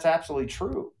championship, and that's absolutely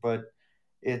true. But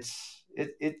it's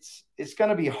going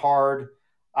to be hard.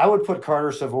 I would put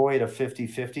Carter Savoie at a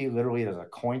 50-50, literally as a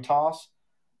coin toss.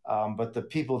 But the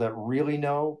people that really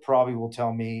know probably will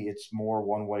tell me it's more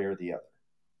one way or the other.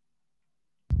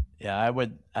 Yeah, I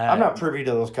would. I'm not privy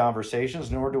to those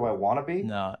conversations, nor do I want to be.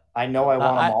 No, I know I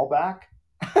want them all back.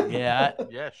 Yeah,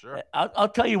 yeah, sure. I'll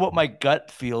tell you what my gut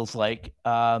feels like.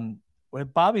 When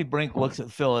Bobby Brink looks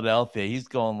at Philadelphia, he's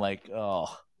going like,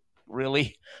 "Oh,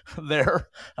 really? There?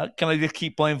 Can I just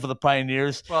keep playing for the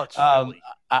Pioneers?" Well, it's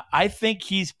I think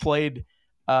he's played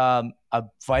a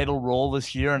vital role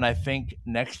this year, and I think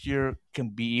next year can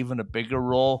be even a bigger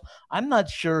role. I'm not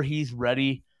sure he's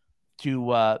ready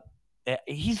to.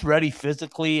 He's ready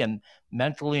physically and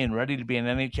mentally and ready to be an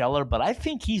NHLer, but I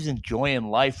think he's enjoying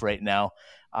life right now.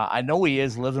 I know he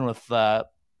is living with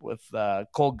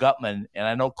Cole Gutman, and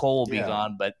I know Cole will be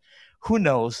gone, but who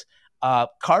knows?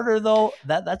 Carter, though,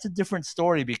 that's a different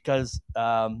story because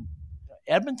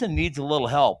Edmonton needs a little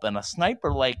help, and a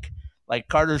sniper like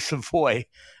Carter Savoie,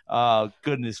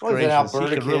 goodness gracious, he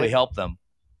could really help them.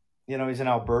 He's an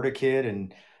Alberta kid,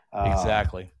 and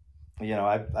exactly.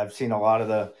 I've seen a lot of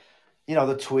the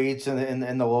tweets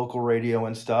and the local radio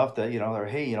and stuff that they're,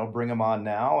 hey, bring him on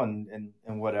now and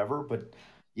whatever. But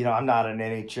I'm not an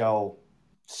NHL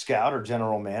scout or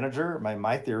general manager.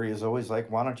 My theory is always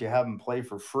like, why don't you have him play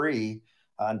for free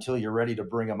until you're ready to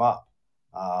bring him up?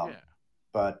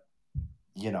 But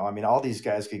I mean, all these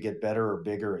guys could get better or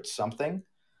bigger at something.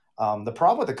 The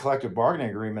problem with the collective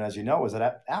bargaining agreement, as you know, is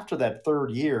that after that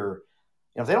third year,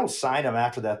 if they don't sign him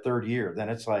after that third year, then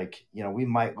it's like, we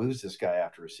might lose this guy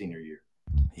after a senior year.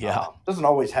 Yeah. Doesn't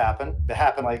always happen. It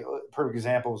happened, like, perfect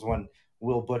example was when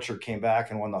Will Butcher came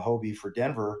back and won the Hobie for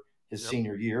Denver his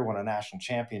senior year, won a national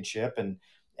championship, and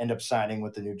ended up signing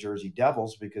with the New Jersey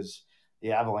Devils because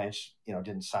the Avalanche,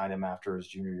 didn't sign him after his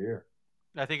junior year.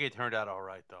 I think it turned out all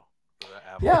right, though.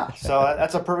 Yeah, so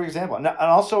that's a perfect example. And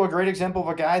also a great example of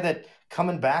a guy that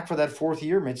coming back for that fourth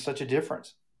year made such a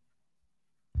difference.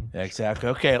 Exactly.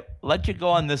 Okay, let you go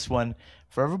on this one.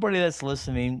 For everybody that's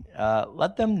listening,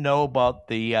 let them know about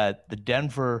the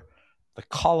Denver, the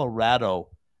Colorado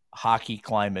hockey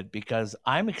climate, because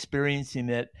I'm experiencing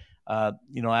it,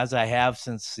 as I have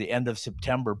since the end of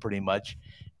September, pretty much,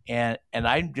 and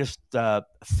I'm just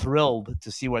thrilled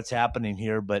to see what's happening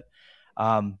here. But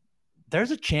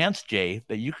there's a chance, Jay,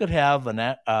 that you could have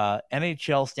an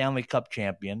NHL Stanley Cup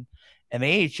champion, an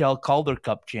AHL Calder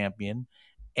Cup champion,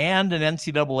 and an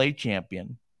NCAA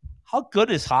champion. How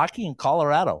good is hockey in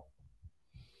Colorado?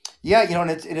 Yeah, and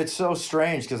it's so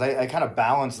strange because I kind of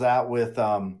balance that with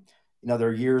there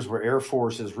are years where Air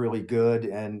Force is really good,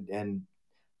 and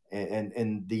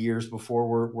the years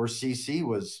before where CC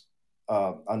was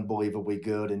unbelievably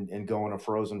good and going to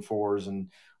Frozen Fours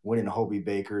and winning Hobie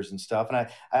Bakers and stuff. And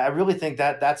I really think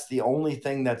that's the only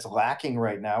thing that's lacking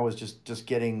right now is just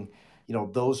getting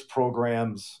those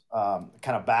programs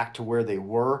kind of back to where they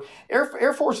were.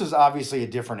 Air Force is obviously a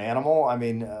different animal. I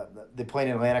mean, they play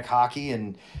in Atlantic hockey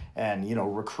and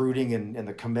recruiting and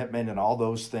the commitment and all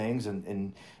those things.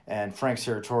 And Frank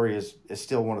Serratori is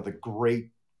still one of the great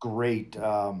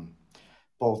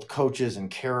both coaches and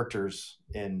characters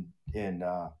in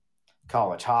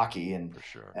college hockey. And for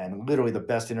sure. And literally the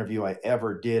best interview I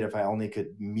ever did, if I only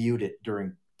could mute it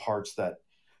during parts that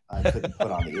I couldn't put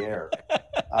on the air.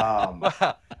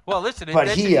 Well, listen, but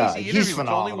that's he's an easy interview. It's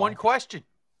phenomenal. only one question.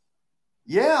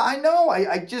 Yeah, I know.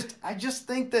 I just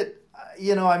think that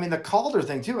I mean, the Calder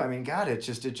thing too. I mean, God, it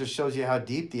just shows you how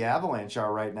deep the Avalanche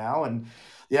are right now, and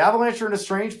the Avalanche are in a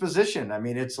strange position. I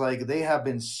mean, it's like they have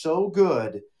been so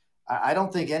good. I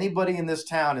don't think anybody in this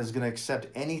town is going to accept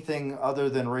anything other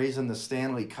than raising the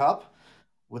Stanley Cup,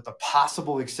 with the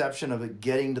possible exception of it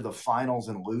getting to the finals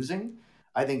and losing.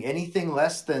 I think anything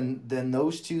less than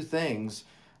those two things,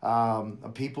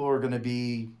 people are going to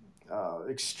be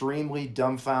extremely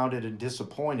dumbfounded and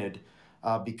disappointed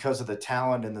because of the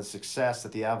talent and the success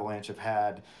that the Avalanche have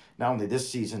had, not only this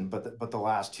season, but the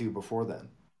last two before then.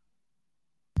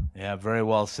 Yeah, very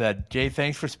well said. Jay,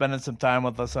 thanks for spending some time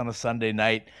with us on a Sunday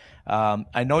night.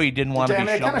 I know you didn't want to be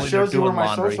shoveling or doing laundry. It kind of shows you where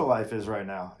my social life is right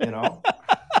now, you know?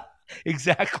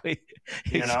 Exactly.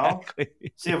 You know?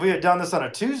 See, if we had done this on a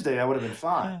Tuesday, I would have been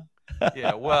fine.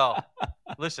 Yeah, well,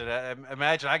 listen,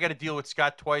 imagine I got to deal with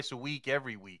Scott twice a week,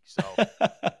 every week. So,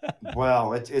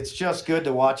 well, it's just good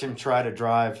to watch him try to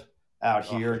drive out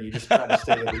here, and you just try to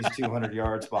stay at least 200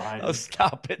 yards behind him. Oh,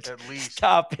 stop it. At least.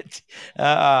 Stop it.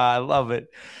 I love it.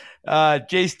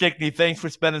 Jay Stickney, thanks for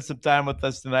spending some time with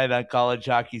us tonight on College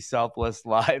Hockey Southwest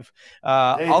Live.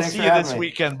 I'll see you this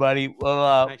weekend, buddy.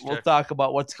 We'll talk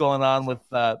about what's going on with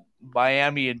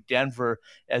Miami and Denver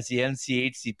as the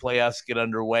NCHC playoffs get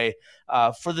underway.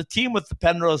 For the team with the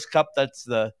Penrose Cup, that's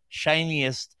the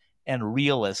shiniest and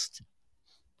realest.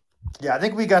 Yeah, I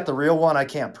think we got the real one. I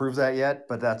can't prove that yet,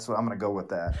 but that's what I'm going to go with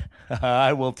that.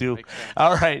 I will too.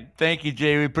 All right. Thank you,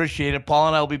 Jay. We appreciate it. Paul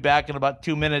and I will be back in about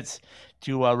 2 minutes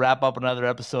to wrap up another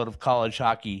episode of College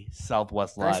Hockey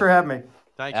Southwest Live. Thanks for having me.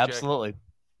 Thanks, absolutely.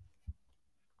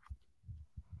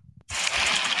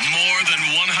 More than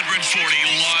 140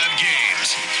 live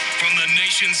games from the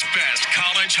nation's best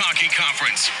college hockey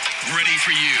conference. Ready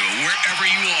for you wherever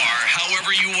you are,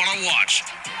 however you want to watch.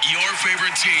 Your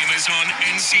favorite team is on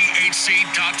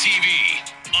NCHC.TV.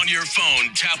 On your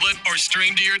phone, tablet, or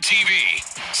stream to your TV.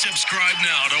 Subscribe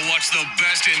now to watch the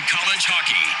best in college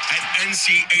hockey at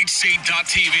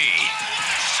NCHC.TV.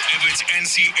 If it's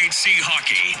NCHC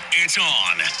hockey, it's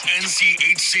on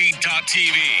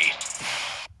NCHC.TV.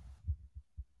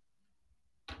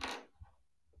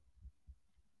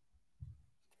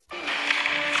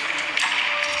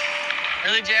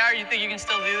 Really, JR? You think you can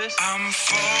still do this? I'm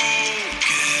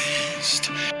focused.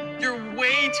 You're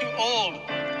way too old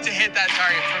to hit that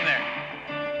target from there.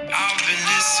 I've been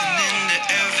listening to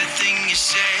everything you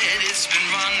said. It's been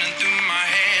running through my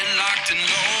head, locked and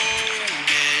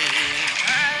loaded.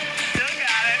 Still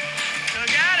got it. Still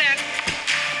got it.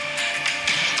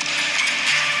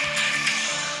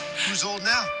 Who's old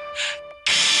now?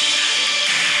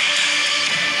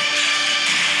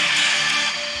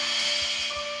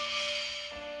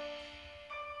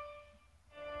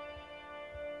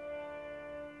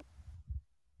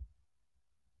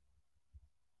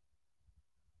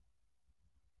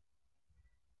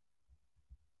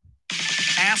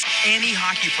 Ask any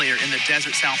hockey player in the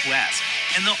Desert Southwest,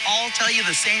 and they'll all tell you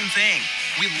the same thing.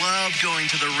 We love going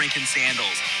to the rink in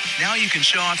sandals. Now you can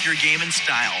show off your game in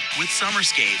style with summer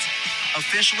skates.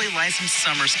 Officially licensed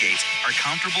summer skates are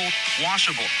comfortable,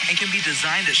 washable, and can be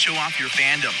designed to show off your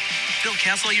fandom. Phil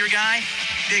Kessel your guy?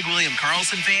 Big William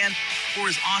Karlsson fan? Or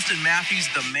is Austin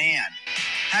Matthews the man?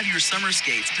 Have your summer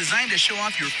skates designed to show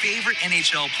off your favorite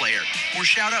NHL player, or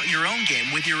shout out your own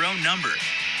game with your own number.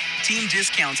 Team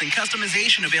discounts and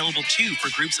customization available too for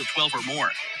groups of 12 or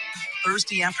more.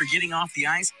 Thirsty after getting off the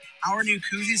ice? Our new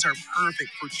koozies are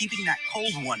perfect for keeping that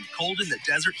cold one cold in the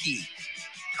desert heat.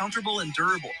 Comfortable and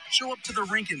durable, show up to the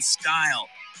rink in style.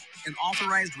 An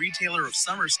authorized retailer of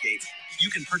summer skates, you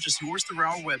can purchase yours through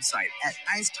our website at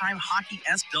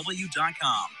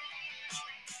IcetimeHockeySW.com.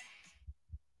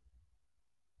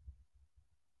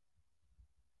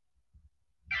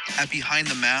 At Behind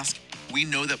the Mask, we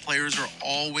know that players are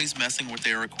always messing with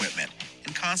their equipment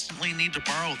and constantly need to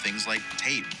borrow things like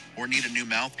tape or need a new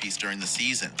mouthpiece during the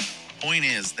season. Point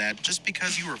is that just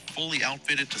because you are fully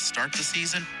outfitted to start the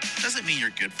season doesn't mean you're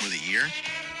good for the year.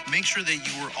 Make sure that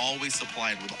you are always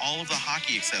supplied with all of the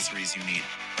hockey accessories you need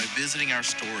by visiting our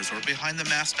stores or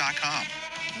BehindTheMask.com.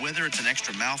 Whether it's an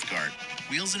extra mouth guard,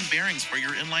 wheels and bearings for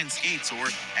your inline skates, or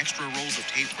extra rolls of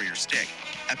tape for your stick,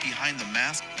 at Behind the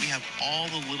Mask, we have all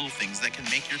the little things that can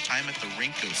make your time at the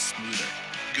rink go smoother.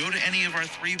 Go to any of our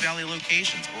 3 Valley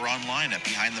locations or online at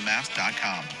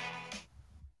BehindTheMask.com.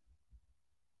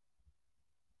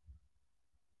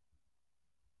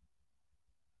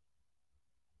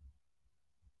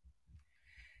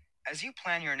 As you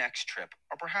plan your next trip,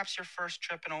 or perhaps your first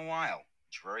trip in a while,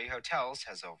 Drury Hotels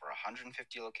has over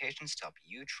 150 locations to help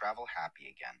you travel happy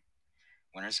again.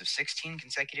 Winners of 16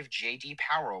 consecutive J.D.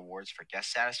 Power Awards for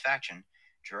guest satisfaction,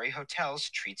 Drury Hotels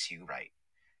treats you right.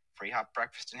 Free hot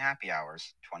breakfast and happy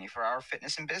hours, 24-hour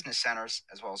fitness and business centers,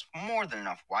 as well as more than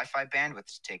enough Wi-Fi bandwidth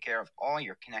to take care of all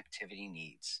your connectivity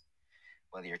needs.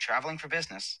 Whether you're traveling for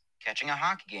business, catching a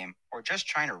hockey game, or just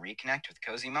trying to reconnect with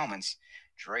cozy moments,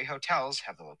 Drury Hotels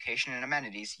have the location and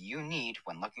amenities you need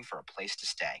when looking for a place to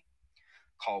stay.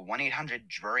 Call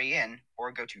 1-800-DRURY-IN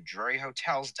or go to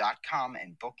druryhotels.com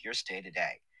and book your stay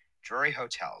today. Drury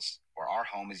Hotels, where our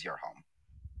home is your home.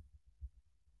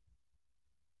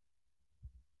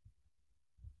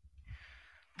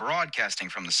 Broadcasting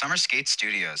from the Summer Skates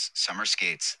Studios. Summer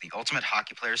Skates, the ultimate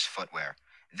hockey player's footwear.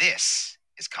 This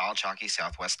is College Hockey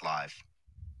Southwest Live.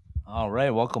 All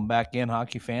right, welcome back in,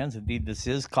 hockey fans. Indeed, this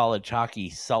is College Hockey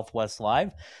Southwest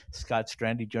Live. Scott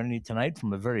Strandy joining you tonight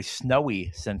from a very snowy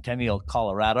Centennial,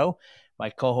 Colorado. My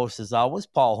co-host, as always,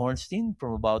 Paul Hornstein,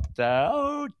 from about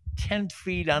 10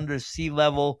 feet under sea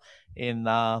level in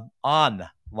on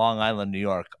Long Island, New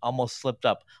York. Almost slipped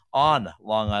up, on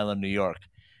Long Island, New York.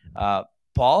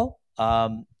 Paul,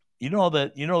 you know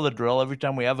the drill. Every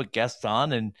time we have a guest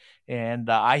on, and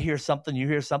I hear something, you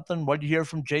hear something. What did you hear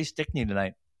from Jay Stickney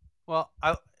tonight? Well,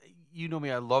 you know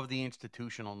me. I love the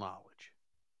institutional knowledge.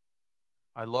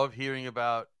 I love hearing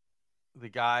about the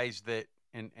guys that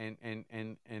and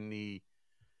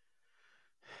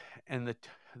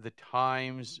the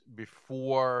times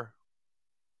before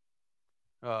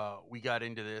we got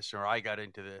into this, or I got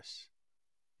into this,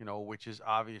 which is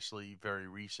obviously very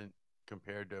recent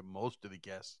compared to most of the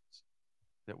guests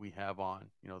that we have on.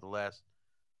 The last,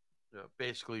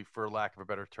 basically, for lack of a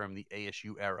better term, the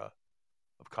ASU era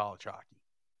of college hockey.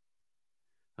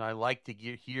 And I like to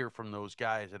hear from those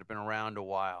guys that have been around a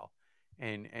while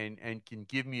and can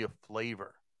give me a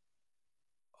flavor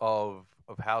of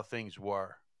how things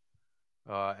were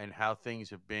and how things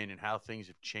have been and how things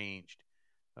have changed.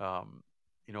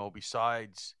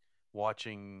 Besides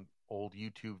watching old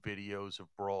YouTube videos of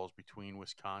brawls between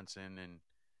Wisconsin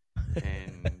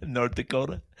and North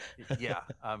Dakota. Yeah.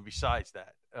 Besides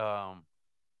that,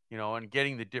 and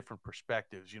getting the different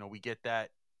perspectives, we get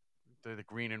that the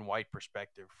green and white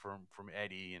perspective from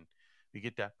Eddie, and we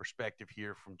get that perspective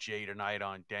here from Jay tonight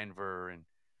on Denver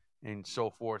and so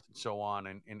forth and so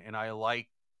on. And I like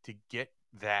to get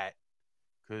that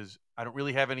because I don't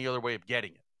really have any other way of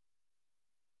getting it.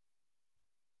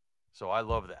 So I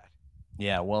love that.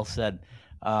 Yeah, well said.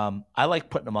 I like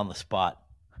putting them on the spot.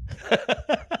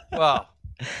 Well,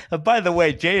 by the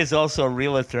way, Jay is also a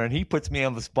realtor, and he puts me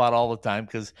on the spot all the time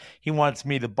because he wants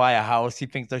me to buy a house. He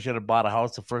thinks I should have bought a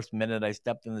house the first minute I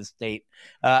stepped in the state.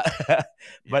 But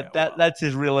that's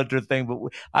his realtor thing.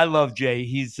 But I love Jay.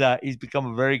 He's become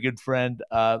a very good friend,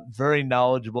 very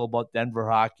knowledgeable about Denver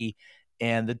hockey,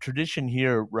 and the tradition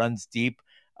here runs deep.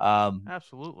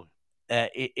 Absolutely.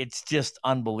 It's just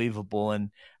unbelievable.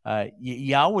 And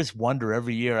you always wonder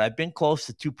every year. I've been close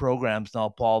to two programs now,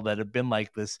 Paul, that have been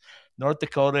like this. North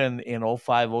Dakota in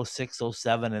 05, 06,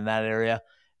 07 in that area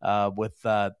with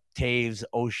Taves,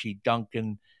 Oshie,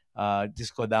 Duncan,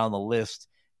 just go down the list.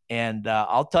 And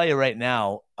I'll tell you right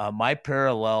now, my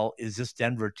parallel is this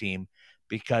Denver team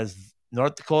because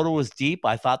North Dakota was deep.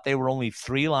 I thought they were only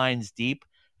 3 lines deep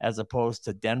as opposed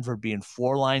to Denver being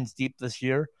 4 lines deep this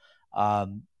year.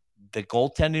 The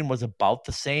goaltending was about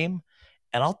the same.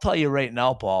 And I'll tell you right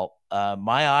now, Paul,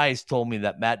 my eyes told me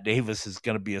that Matt Davis is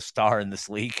going to be a star in this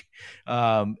league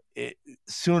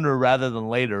sooner rather than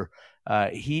later.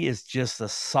 He is just a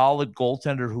solid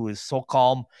goaltender who is so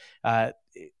calm.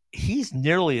 He's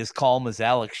nearly as calm as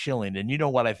Alex Schilling. And you know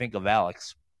what I think of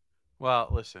Alex. Well,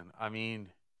 listen, I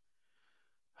mean,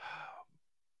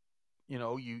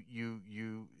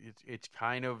 it's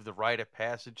kind of the rite of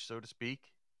passage, so to speak.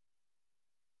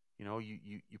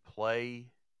 You play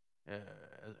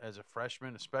as a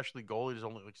freshman, especially goalie. There's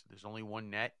only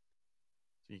one net,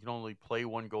 so you can only play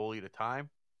one goalie at a time.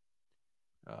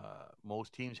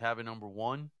 Most teams have a number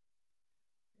one,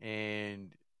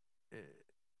 and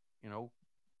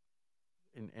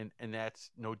and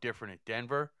that's no different at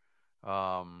Denver.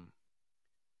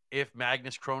 If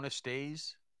Magnus Cronus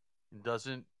stays and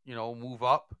doesn't move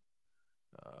up,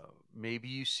 maybe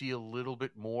you see a little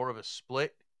bit more of a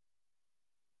split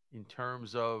in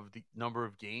terms of the number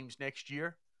of games next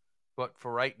year. But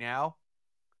for right now,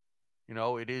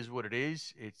 it is what it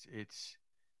is. It's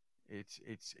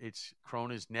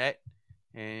Krona's net,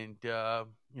 and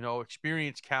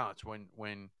experience counts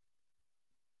when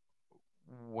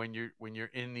you're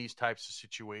in these types of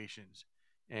situations.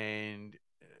 And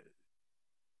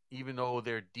even though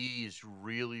their D is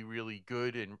really, really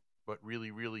good but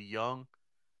really, really young,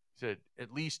 said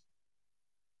at least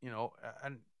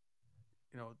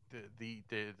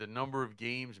the number of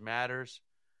games matters.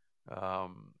 I,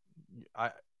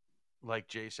 like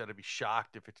Jay said, I'd be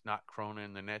shocked if it's not Krona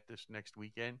in the net this next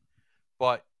weekend.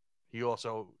 But he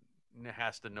also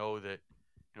has to know that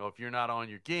if you're not on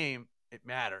your game, it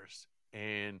matters,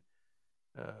 and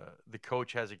the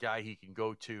coach has a guy he can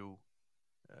go to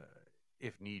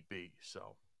if need be.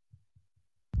 So.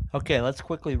 Okay, let's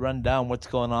quickly run down what's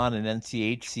going on in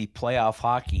NCHC playoff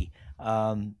hockey.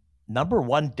 Number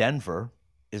 1, Denver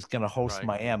is going to host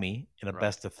Miami in a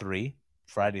best of 3,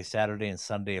 Friday, Saturday, and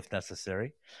Sunday if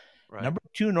necessary. Right. Number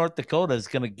 2, North Dakota is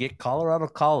going to get Colorado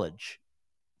College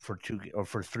for 2 or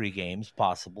for 3 games,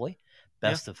 possibly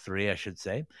best of 3, I should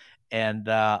say. And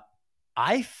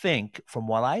I think from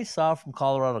what I saw from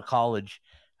Colorado College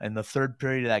in the third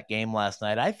period of that game last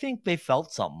night, I think they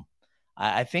felt something.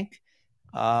 I think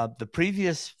the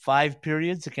previous 5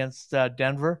 periods against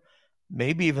Denver,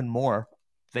 maybe even more,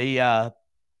 they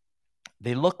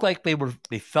looked like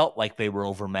they felt like they were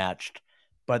overmatched,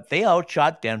 but they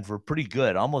outshot Denver pretty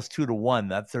good, almost 2-1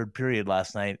 that third period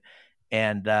last night,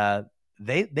 and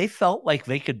they felt like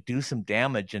they could do some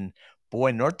damage. And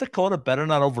boy, North Dakota better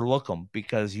not overlook them,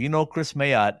 because Chris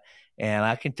Mayotte, and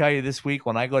I can tell you this week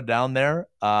when I go down there,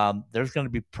 there's going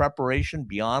to be preparation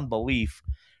beyond belief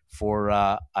for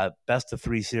a best of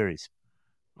 3 series.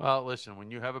 Well, listen,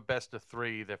 when you have a best of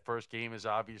 3, the first game is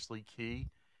obviously key,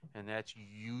 and that's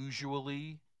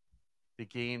usually the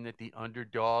game that the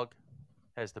underdog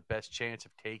has the best chance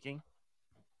of taking,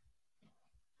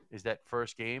 is that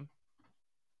first game,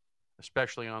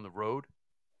 especially on the road.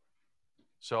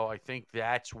 So I think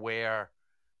that's where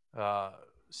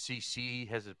CC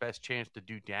has the best chance to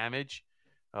do damage.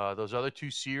 Those other 2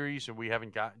 series that we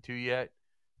haven't gotten to yet,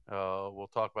 we'll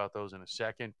talk about those in a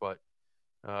second, but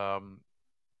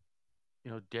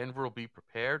Denver will be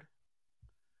prepared.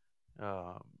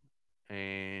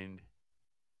 And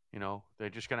they're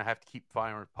just going to have to keep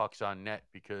firing pucks on net,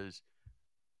 because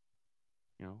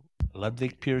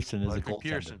Ludwig Pearson is a goaltender.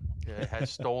 Pearson has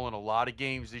stolen a lot of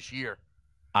games this year.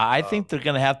 I think they're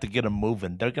going to have to get him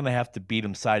moving. They're going to have to beat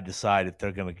him side to side if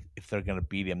they're going to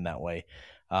beat him that way.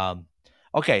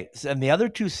 Okay, so, and the other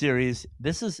 2 series,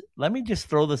 let me just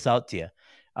throw this out to you.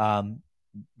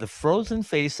 The Frozen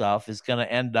Face-Off is going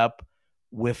to end up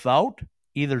without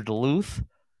either Duluth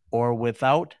or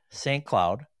without St.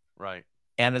 Cloud. Right.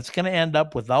 And it's going to end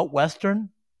up without Western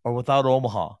or without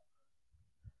Omaha.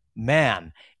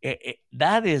 Man,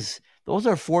 those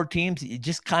are 4 teams that you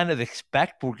just kind of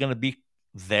expect we're going to be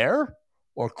there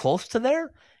or close to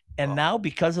there. And now,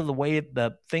 because of the way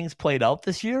the things played out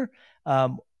this year,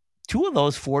 2 of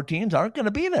those 4 teams aren't going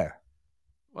to be there.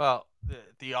 Well,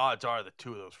 the odds are that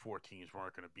 2 of those 4 teams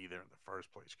weren't going to be there in the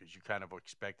first place, because you kind of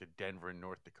expected Denver and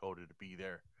North Dakota to be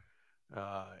there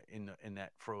in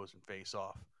that Frozen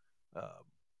Face-Off.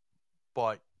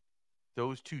 But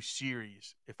those 2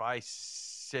 series, if I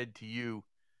said to you,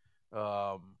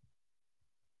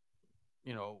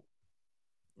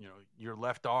 your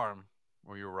left arm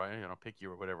or your right, pick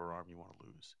your whatever arm you want to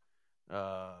lose,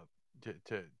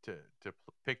 to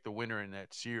pick the winner in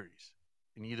that series,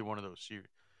 in either one of those series,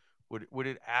 would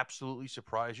it absolutely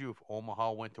surprise you if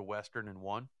Omaha went to Western and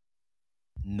won?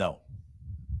 No.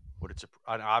 Would it?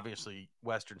 Obviously,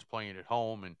 Western's playing at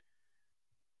home, and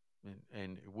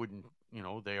it wouldn't.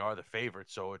 They are the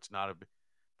favorites, so it's not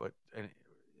but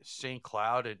St.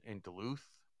 Cloud and Duluth.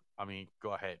 I mean,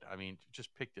 go ahead. I mean,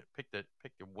 just pick the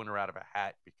winner out of a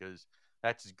hat, because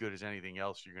that's as good as anything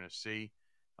else you're going to see.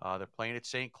 They're playing at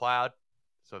St. Cloud,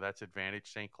 so that's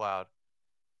advantage St. Cloud.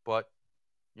 But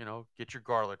get your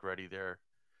garlic ready there,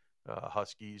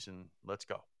 Huskies, and let's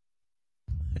go.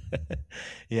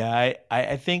 Yeah,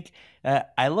 I think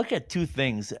I look at 2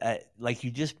 things, like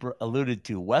you just alluded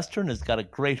to. Western has got a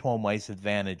great home ice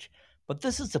advantage, but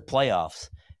this is the playoffs,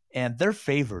 and they're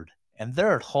favored, and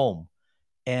they're at home.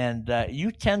 And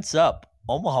you tense up,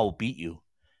 Omaha will beat you.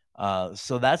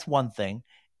 So that's one thing.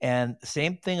 And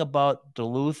same thing about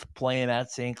Duluth playing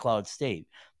at St. Cloud State.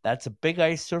 That's a big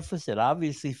ice surface. It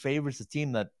obviously favors the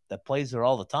team that plays there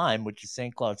all the time, which is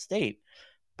St. Cloud State.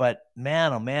 But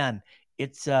man, oh man,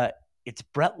 it's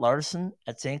Brett Larson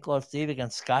at St. Cloud State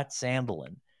against Scott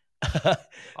Sandelin.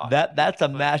 That's a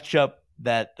matchup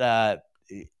that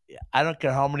I don't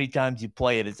care how many times you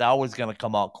play it, it's always going to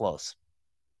come out close.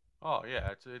 Oh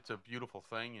yeah, it's a beautiful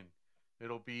thing, and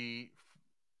it'll be,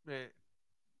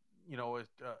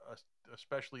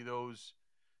 especially those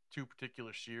 2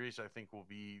 particular series, I think will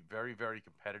be very, very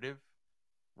competitive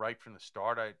right from the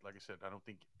start. Like I said, I don't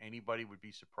think anybody would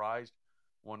be surprised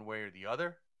one way or the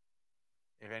other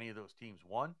if any of those teams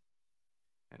won,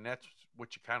 and that's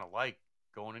what you kind of like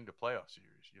going into playoff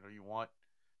series. You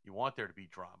want there to be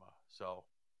drama. So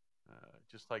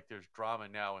just like there's drama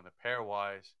now in the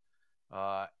pairwise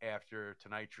after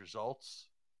tonight's results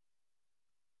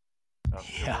of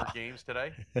the games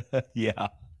today. Yeah.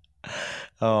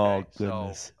 Oh, okay,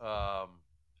 goodness. So,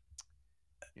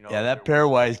 that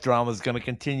pairwise drama is going to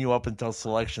continue up until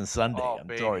Selection Sunday. Oh, I'm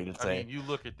baby. sorry to say. I mean, you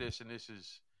look at this, and this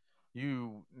is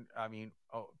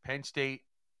Penn State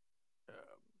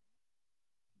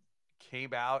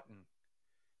came out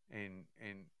and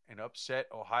upset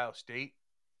Ohio State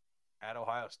at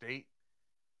Ohio State,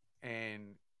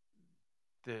 and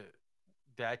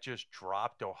that just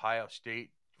dropped Ohio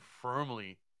State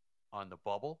firmly on the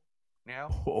bubble now.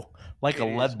 Oh, like a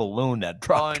lead balloon that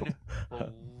dropped.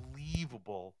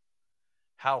 Unbelievable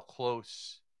how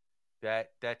close that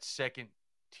second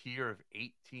tier of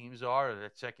 8 teams are, or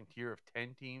that second tier of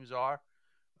 10 teams are.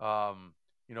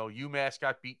 UMass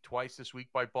got beat twice this week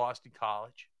by Boston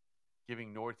College,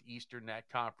 giving Northeastern that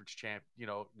conference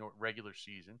regular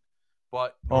season.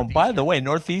 But by the way,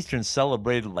 Northeastern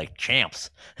celebrated like champs.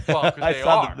 Well, because they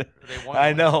are. They won.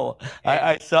 I know.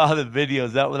 I saw the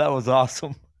videos. That was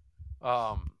awesome.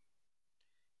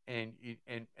 And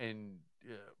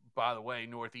by the way,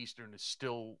 Northeastern is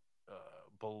still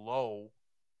below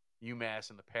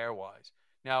UMass in the pairwise.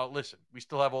 Now, listen, we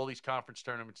still have all these conference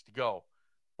tournaments to go,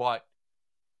 but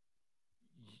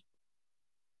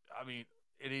I mean,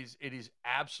 it is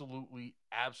absolutely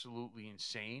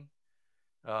insane.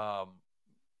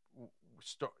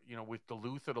 With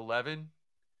Duluth at 11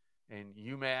 and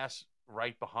UMass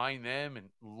right behind them and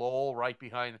Lowell right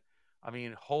behind. I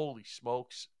mean, holy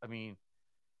smokes. I mean,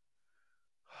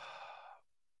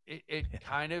 it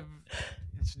kind of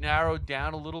it's narrowed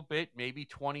down a little bit. Maybe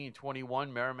 20 and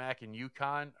 21, Merrimack and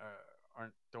UConn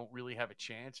don't really have a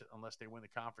chance unless they win the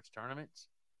conference tournaments.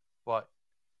 But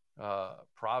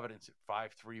Providence at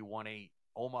 5-3-1-8,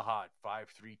 Omaha at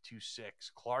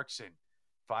 5-3-2-6, Clarkson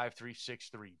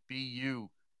 5-3-6-3, BU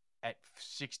at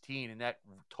 16 in that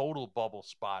total bubble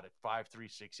spot at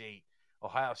 5-3-6-8.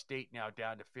 Ohio State now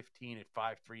down to 15 at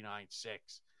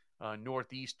 5-3-9-6.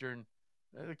 Northeastern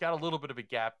got a little bit of a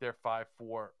gap there,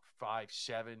 5-4,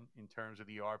 5-7 in terms of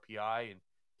the RPI and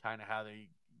kind of how they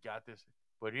got this.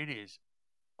 But it is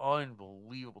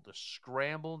unbelievable. The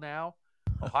scramble now.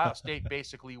 Ohio State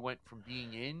basically went from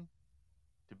being in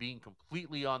to being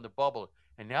completely on the bubble,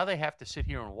 and now they have to sit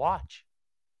here and watch.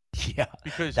 Yeah,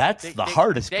 because that's the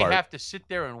hardest part. They have to sit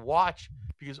there and watch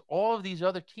because all of these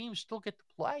other teams still get to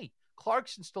play.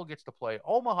 Clarkson still gets to play.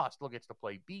 Omaha still gets to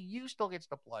play. BU still gets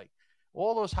to play.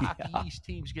 All those Hockey East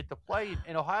teams get to play,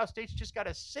 and Ohio State's just got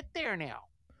to sit there now.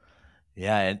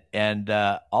 Yeah, and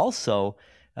also,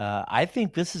 I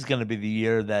think this is going to be the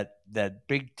year that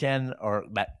Big Ten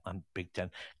Big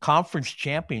Ten conference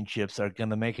championships are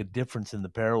going to make a difference in the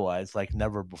pairwise like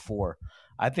never before.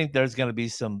 I think there's going to be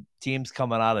some teams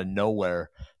coming out of nowhere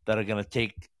that are going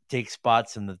to take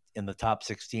spots in the top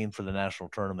 16 for the national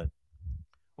tournament.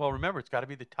 Well, remember, it's got to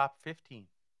be the top 15.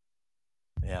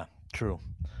 Yeah, true.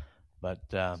 But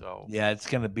yeah, it's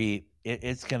going to be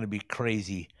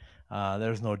crazy.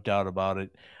 There's no doubt about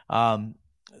it.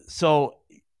 So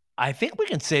I think we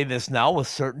can say this now with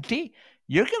certainty.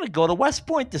 You're going to go to West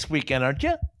Point this weekend, aren't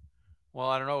you? Well,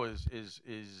 I don't know.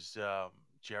 Is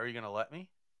Jerry going to let me?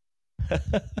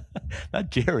 Not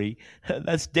Jerry.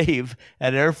 That's Dave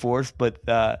at Air Force. But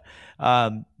their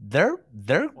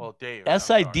Dave,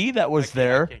 SID that was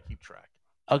there. I can't keep track.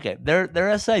 Okay,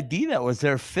 their SID that was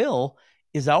there, Phil,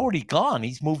 is already gone.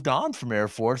 He's moved on from Air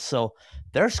Force, so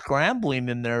they're scrambling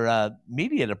in their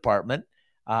media department.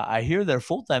 I hear their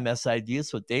full-time SID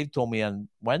is what Dave told me on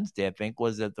Wednesday, I think,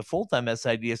 was that the full-time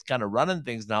SID is kind of running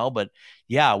things now. But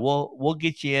yeah, we'll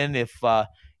get you in if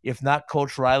not,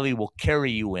 Coach Riley will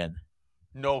carry you in.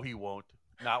 No, he won't.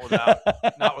 Not without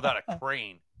a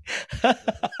crane.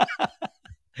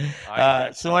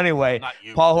 So anyway,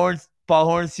 Paul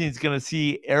Hornstein's going to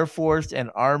see Air Force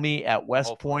and Army at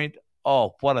West Point.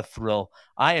 Oh, what a thrill.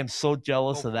 I am so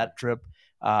jealous of that trip.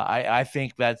 I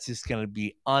think that's just going to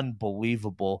be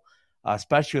unbelievable,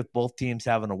 especially with both teams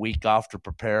having a week off to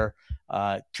prepare.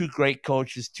 2 great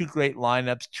coaches, 2 great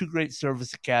lineups, 2 great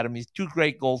service academies, 2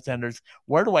 great goaltenders.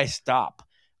 Where do I stop?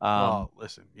 Well,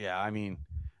 listen, yeah, I mean,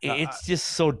 it's just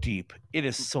so deep. It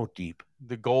is so deep.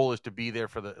 The goal is to be there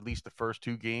for at least the first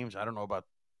 2 games. I don't know about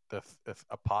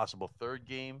a possible third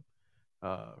game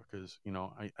because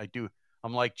I do.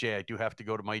 I'm like Jay. I do have to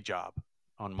go to my job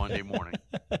on Monday morning.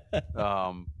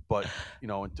 But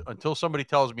until somebody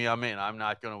tells me I'm in, I'm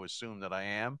not going to assume that I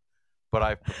am. But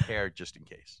I've prepared just in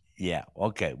case. Yeah.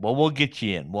 Okay. Well, we'll get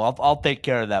you in. Well, I'll take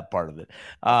care of that part of it.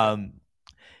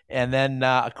 And then,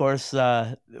 of course,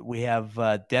 we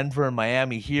have Denver and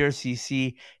Miami here.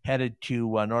 CC headed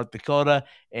to North Dakota.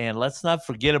 And let's not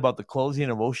forget about the closing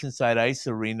of Oceanside Ice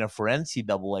Arena for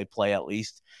NCAA play, at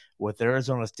least, with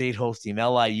Arizona State hosting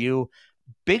LIU.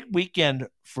 Big weekend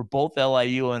for both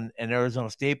LIU and Arizona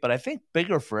State, but I think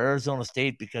bigger for Arizona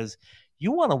State because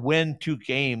you want to win 2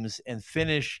 games and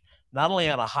finish not only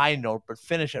on a high note, but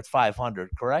finish at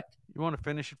 500, correct? You want to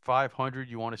finish at 500.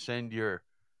 You want to send your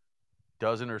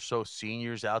dozen or so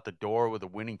seniors out the door with a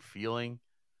winning feeling.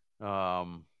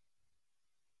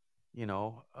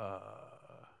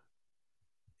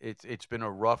 it's been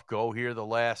a rough go here the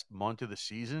last month of the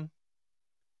season,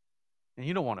 and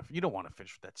you don't want to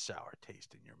finish with that sour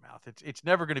taste in your mouth. It's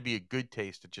never going to be a good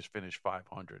taste to just finish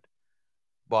 500,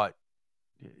 but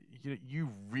you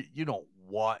don't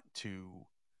want to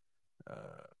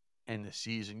end the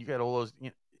season. You got all those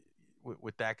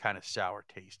with that kind of sour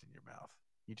taste in your mouth.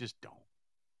 You just don't.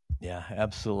 Yeah,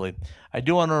 absolutely. I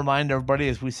do want to remind everybody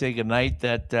as we say goodnight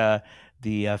that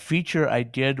the feature I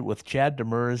did with Chad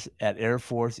Demers at Air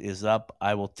Force is up.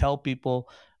 I will tell people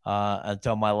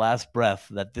until my last breath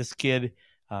that this kid,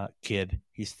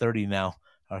 he's 30 now,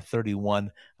 or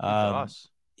 31.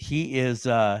 He is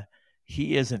an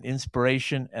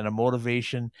inspiration and a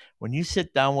motivation. When you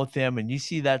sit down with him and you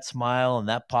see that smile and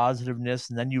that positiveness,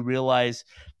 and then you realize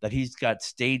that he's got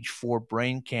stage 4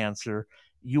 brain cancer,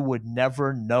 you would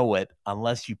never know it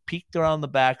unless you peeked around the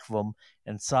back of him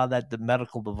and saw that the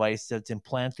medical device that's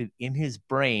implanted in his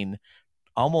brain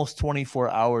almost 24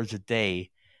 hours a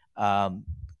day.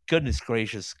 Goodness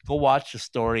gracious, go watch the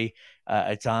story.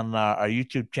 It's on our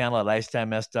YouTube channel at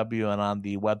Icetime SW and on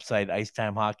the website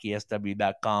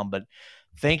IcetimeHockeySW.com. But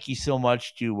thank you so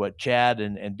much to Chad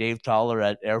and Dave Toller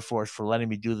at Air Force for letting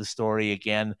me do the story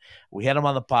again. We had him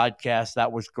on the podcast.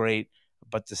 That was great.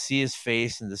 But to see his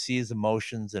face and to see his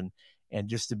emotions and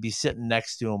just to be sitting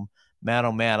next to him, man,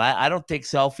 oh man, I don't take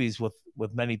selfies with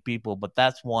many people, but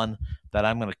that's one that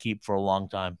I'm going to keep for a long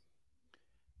time.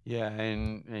 Yeah,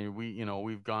 and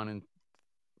we've gone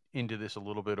into this a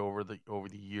little bit over the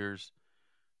years.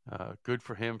 Good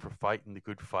for him for fighting the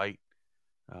good fight.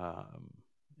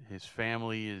 His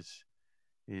family is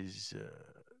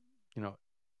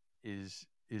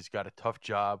got a tough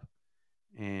job,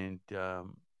 and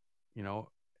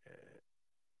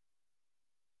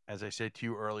as I said to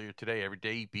you earlier today, every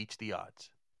day he beats the odds.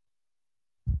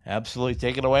 Absolutely.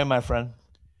 Take it away, my friend.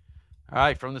 All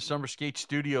right, from the Summer Skate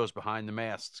Studios behind the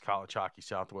masks, College Hockey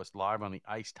Southwest live on the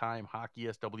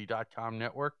IcetimeHockeySW.com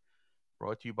network,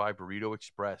 brought to you by Burrito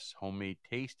Express, homemade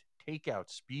taste, takeout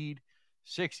speed,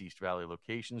 6 East Valley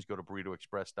locations. Go to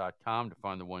burritoexpress.com to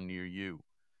find the one near you.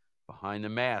 Behind the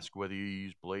mask, whether you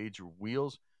use blades or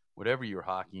wheels, whatever your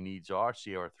hockey needs are,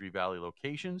 see our 3 Valley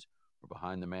locations or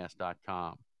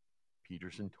behindthemask.com.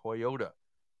 Peterson Toyota,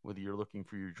 whether you're looking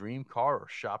for your dream car or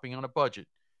shopping on a budget,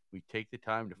 we take the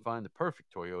time to find the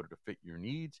perfect Toyota to fit your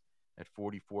needs at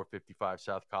 4455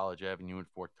 South College Avenue in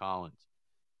Fort Collins.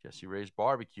 Jesse Ray's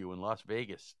Barbecue in Las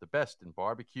Vegas, the best in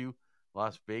barbecue,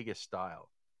 Las Vegas style.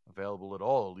 Available at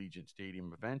all Allegiant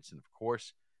Stadium events and, of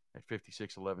course, at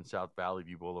 5611 South Valley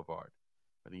View Boulevard.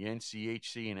 For the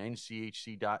NCHC and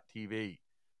NCHC.TV.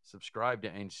 Subscribe to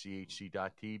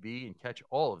NCHC.TV and catch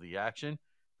all of the action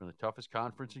from the toughest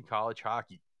conference in college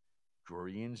hockey.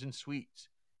 Drury Inns and Suites,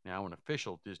 now an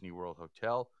official Disney World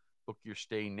hotel. Book your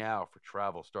stay now for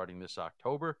travel starting this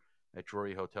October at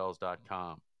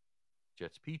druryhotels.com.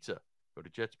 Jets Pizza. Go to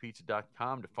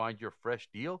jetspizza.com to find your fresh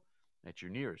deal at your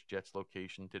nearest Jets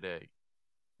location today.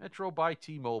 Metro by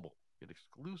T-Mobile. Get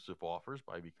exclusive offers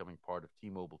by becoming part of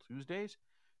T-Mobile Tuesdays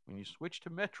when you switch to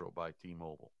Metro by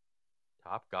T-Mobile.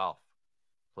 Top Golf.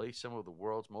 Play some of the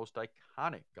world's most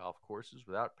iconic golf courses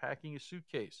without packing a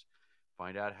suitcase.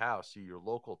 Find out how. See your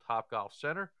local Topgolf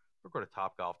Center or go to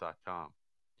topgolf.com.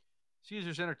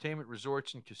 Caesars Entertainment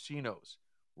Resorts and Casinos.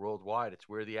 Worldwide, it's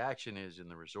where the action is in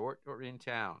the resort or in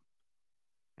town.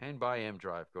 And by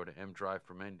M-Drive. Go to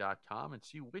mdriveformen.com and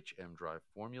see which M-Drive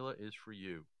formula is for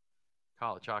you.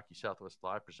 College Hockey Southwest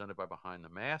Live presented by Behind the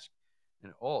Mask.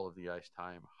 And all of the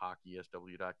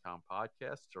IcetimeHockeySW.com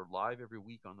podcasts are live every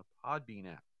week on the Podbean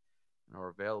app and are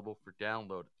available for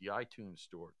download at the iTunes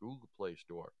Store, Google Play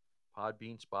Store,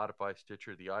 Podbean, Spotify,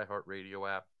 Stitcher, the iHeartRadio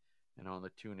app, and on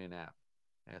the TuneIn app.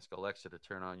 Ask Alexa to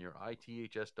turn on your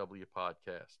ITHSW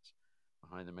podcasts.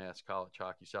 Behind the Mask, College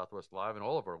Hockey Southwest Live, and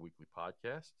all of our weekly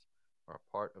podcasts are a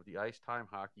part of the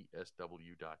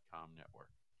IcetimeHockeySW.com network.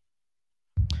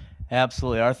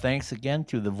 Absolutely. Our thanks again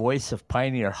to the voice of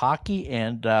Pioneer Hockey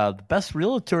and the best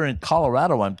realtor in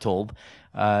Colorado, I'm told,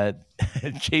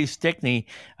 Jay Stickney.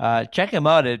 Check him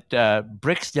out at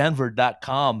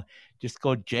bricksdenver.com. Just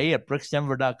go Jay at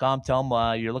bricksdenver.com. Tell him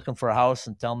you're looking for a house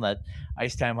and tell him that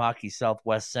Icetime Hockey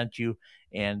Southwest sent you,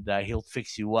 and he'll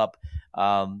fix you up.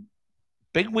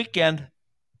 Big weekend.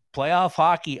 Playoff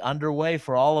hockey underway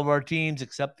for all of our teams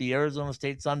except the Arizona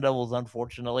State Sun Devils,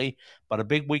 unfortunately, but a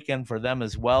big weekend for them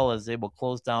as well as they will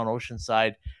close down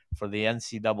Oceanside for the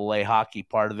NCAA hockey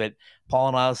part of it. Paul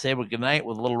and I will say good night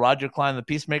with little Roger Klein, the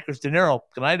Peacemakers. De Niro.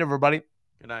 Good night, everybody.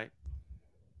 Good night.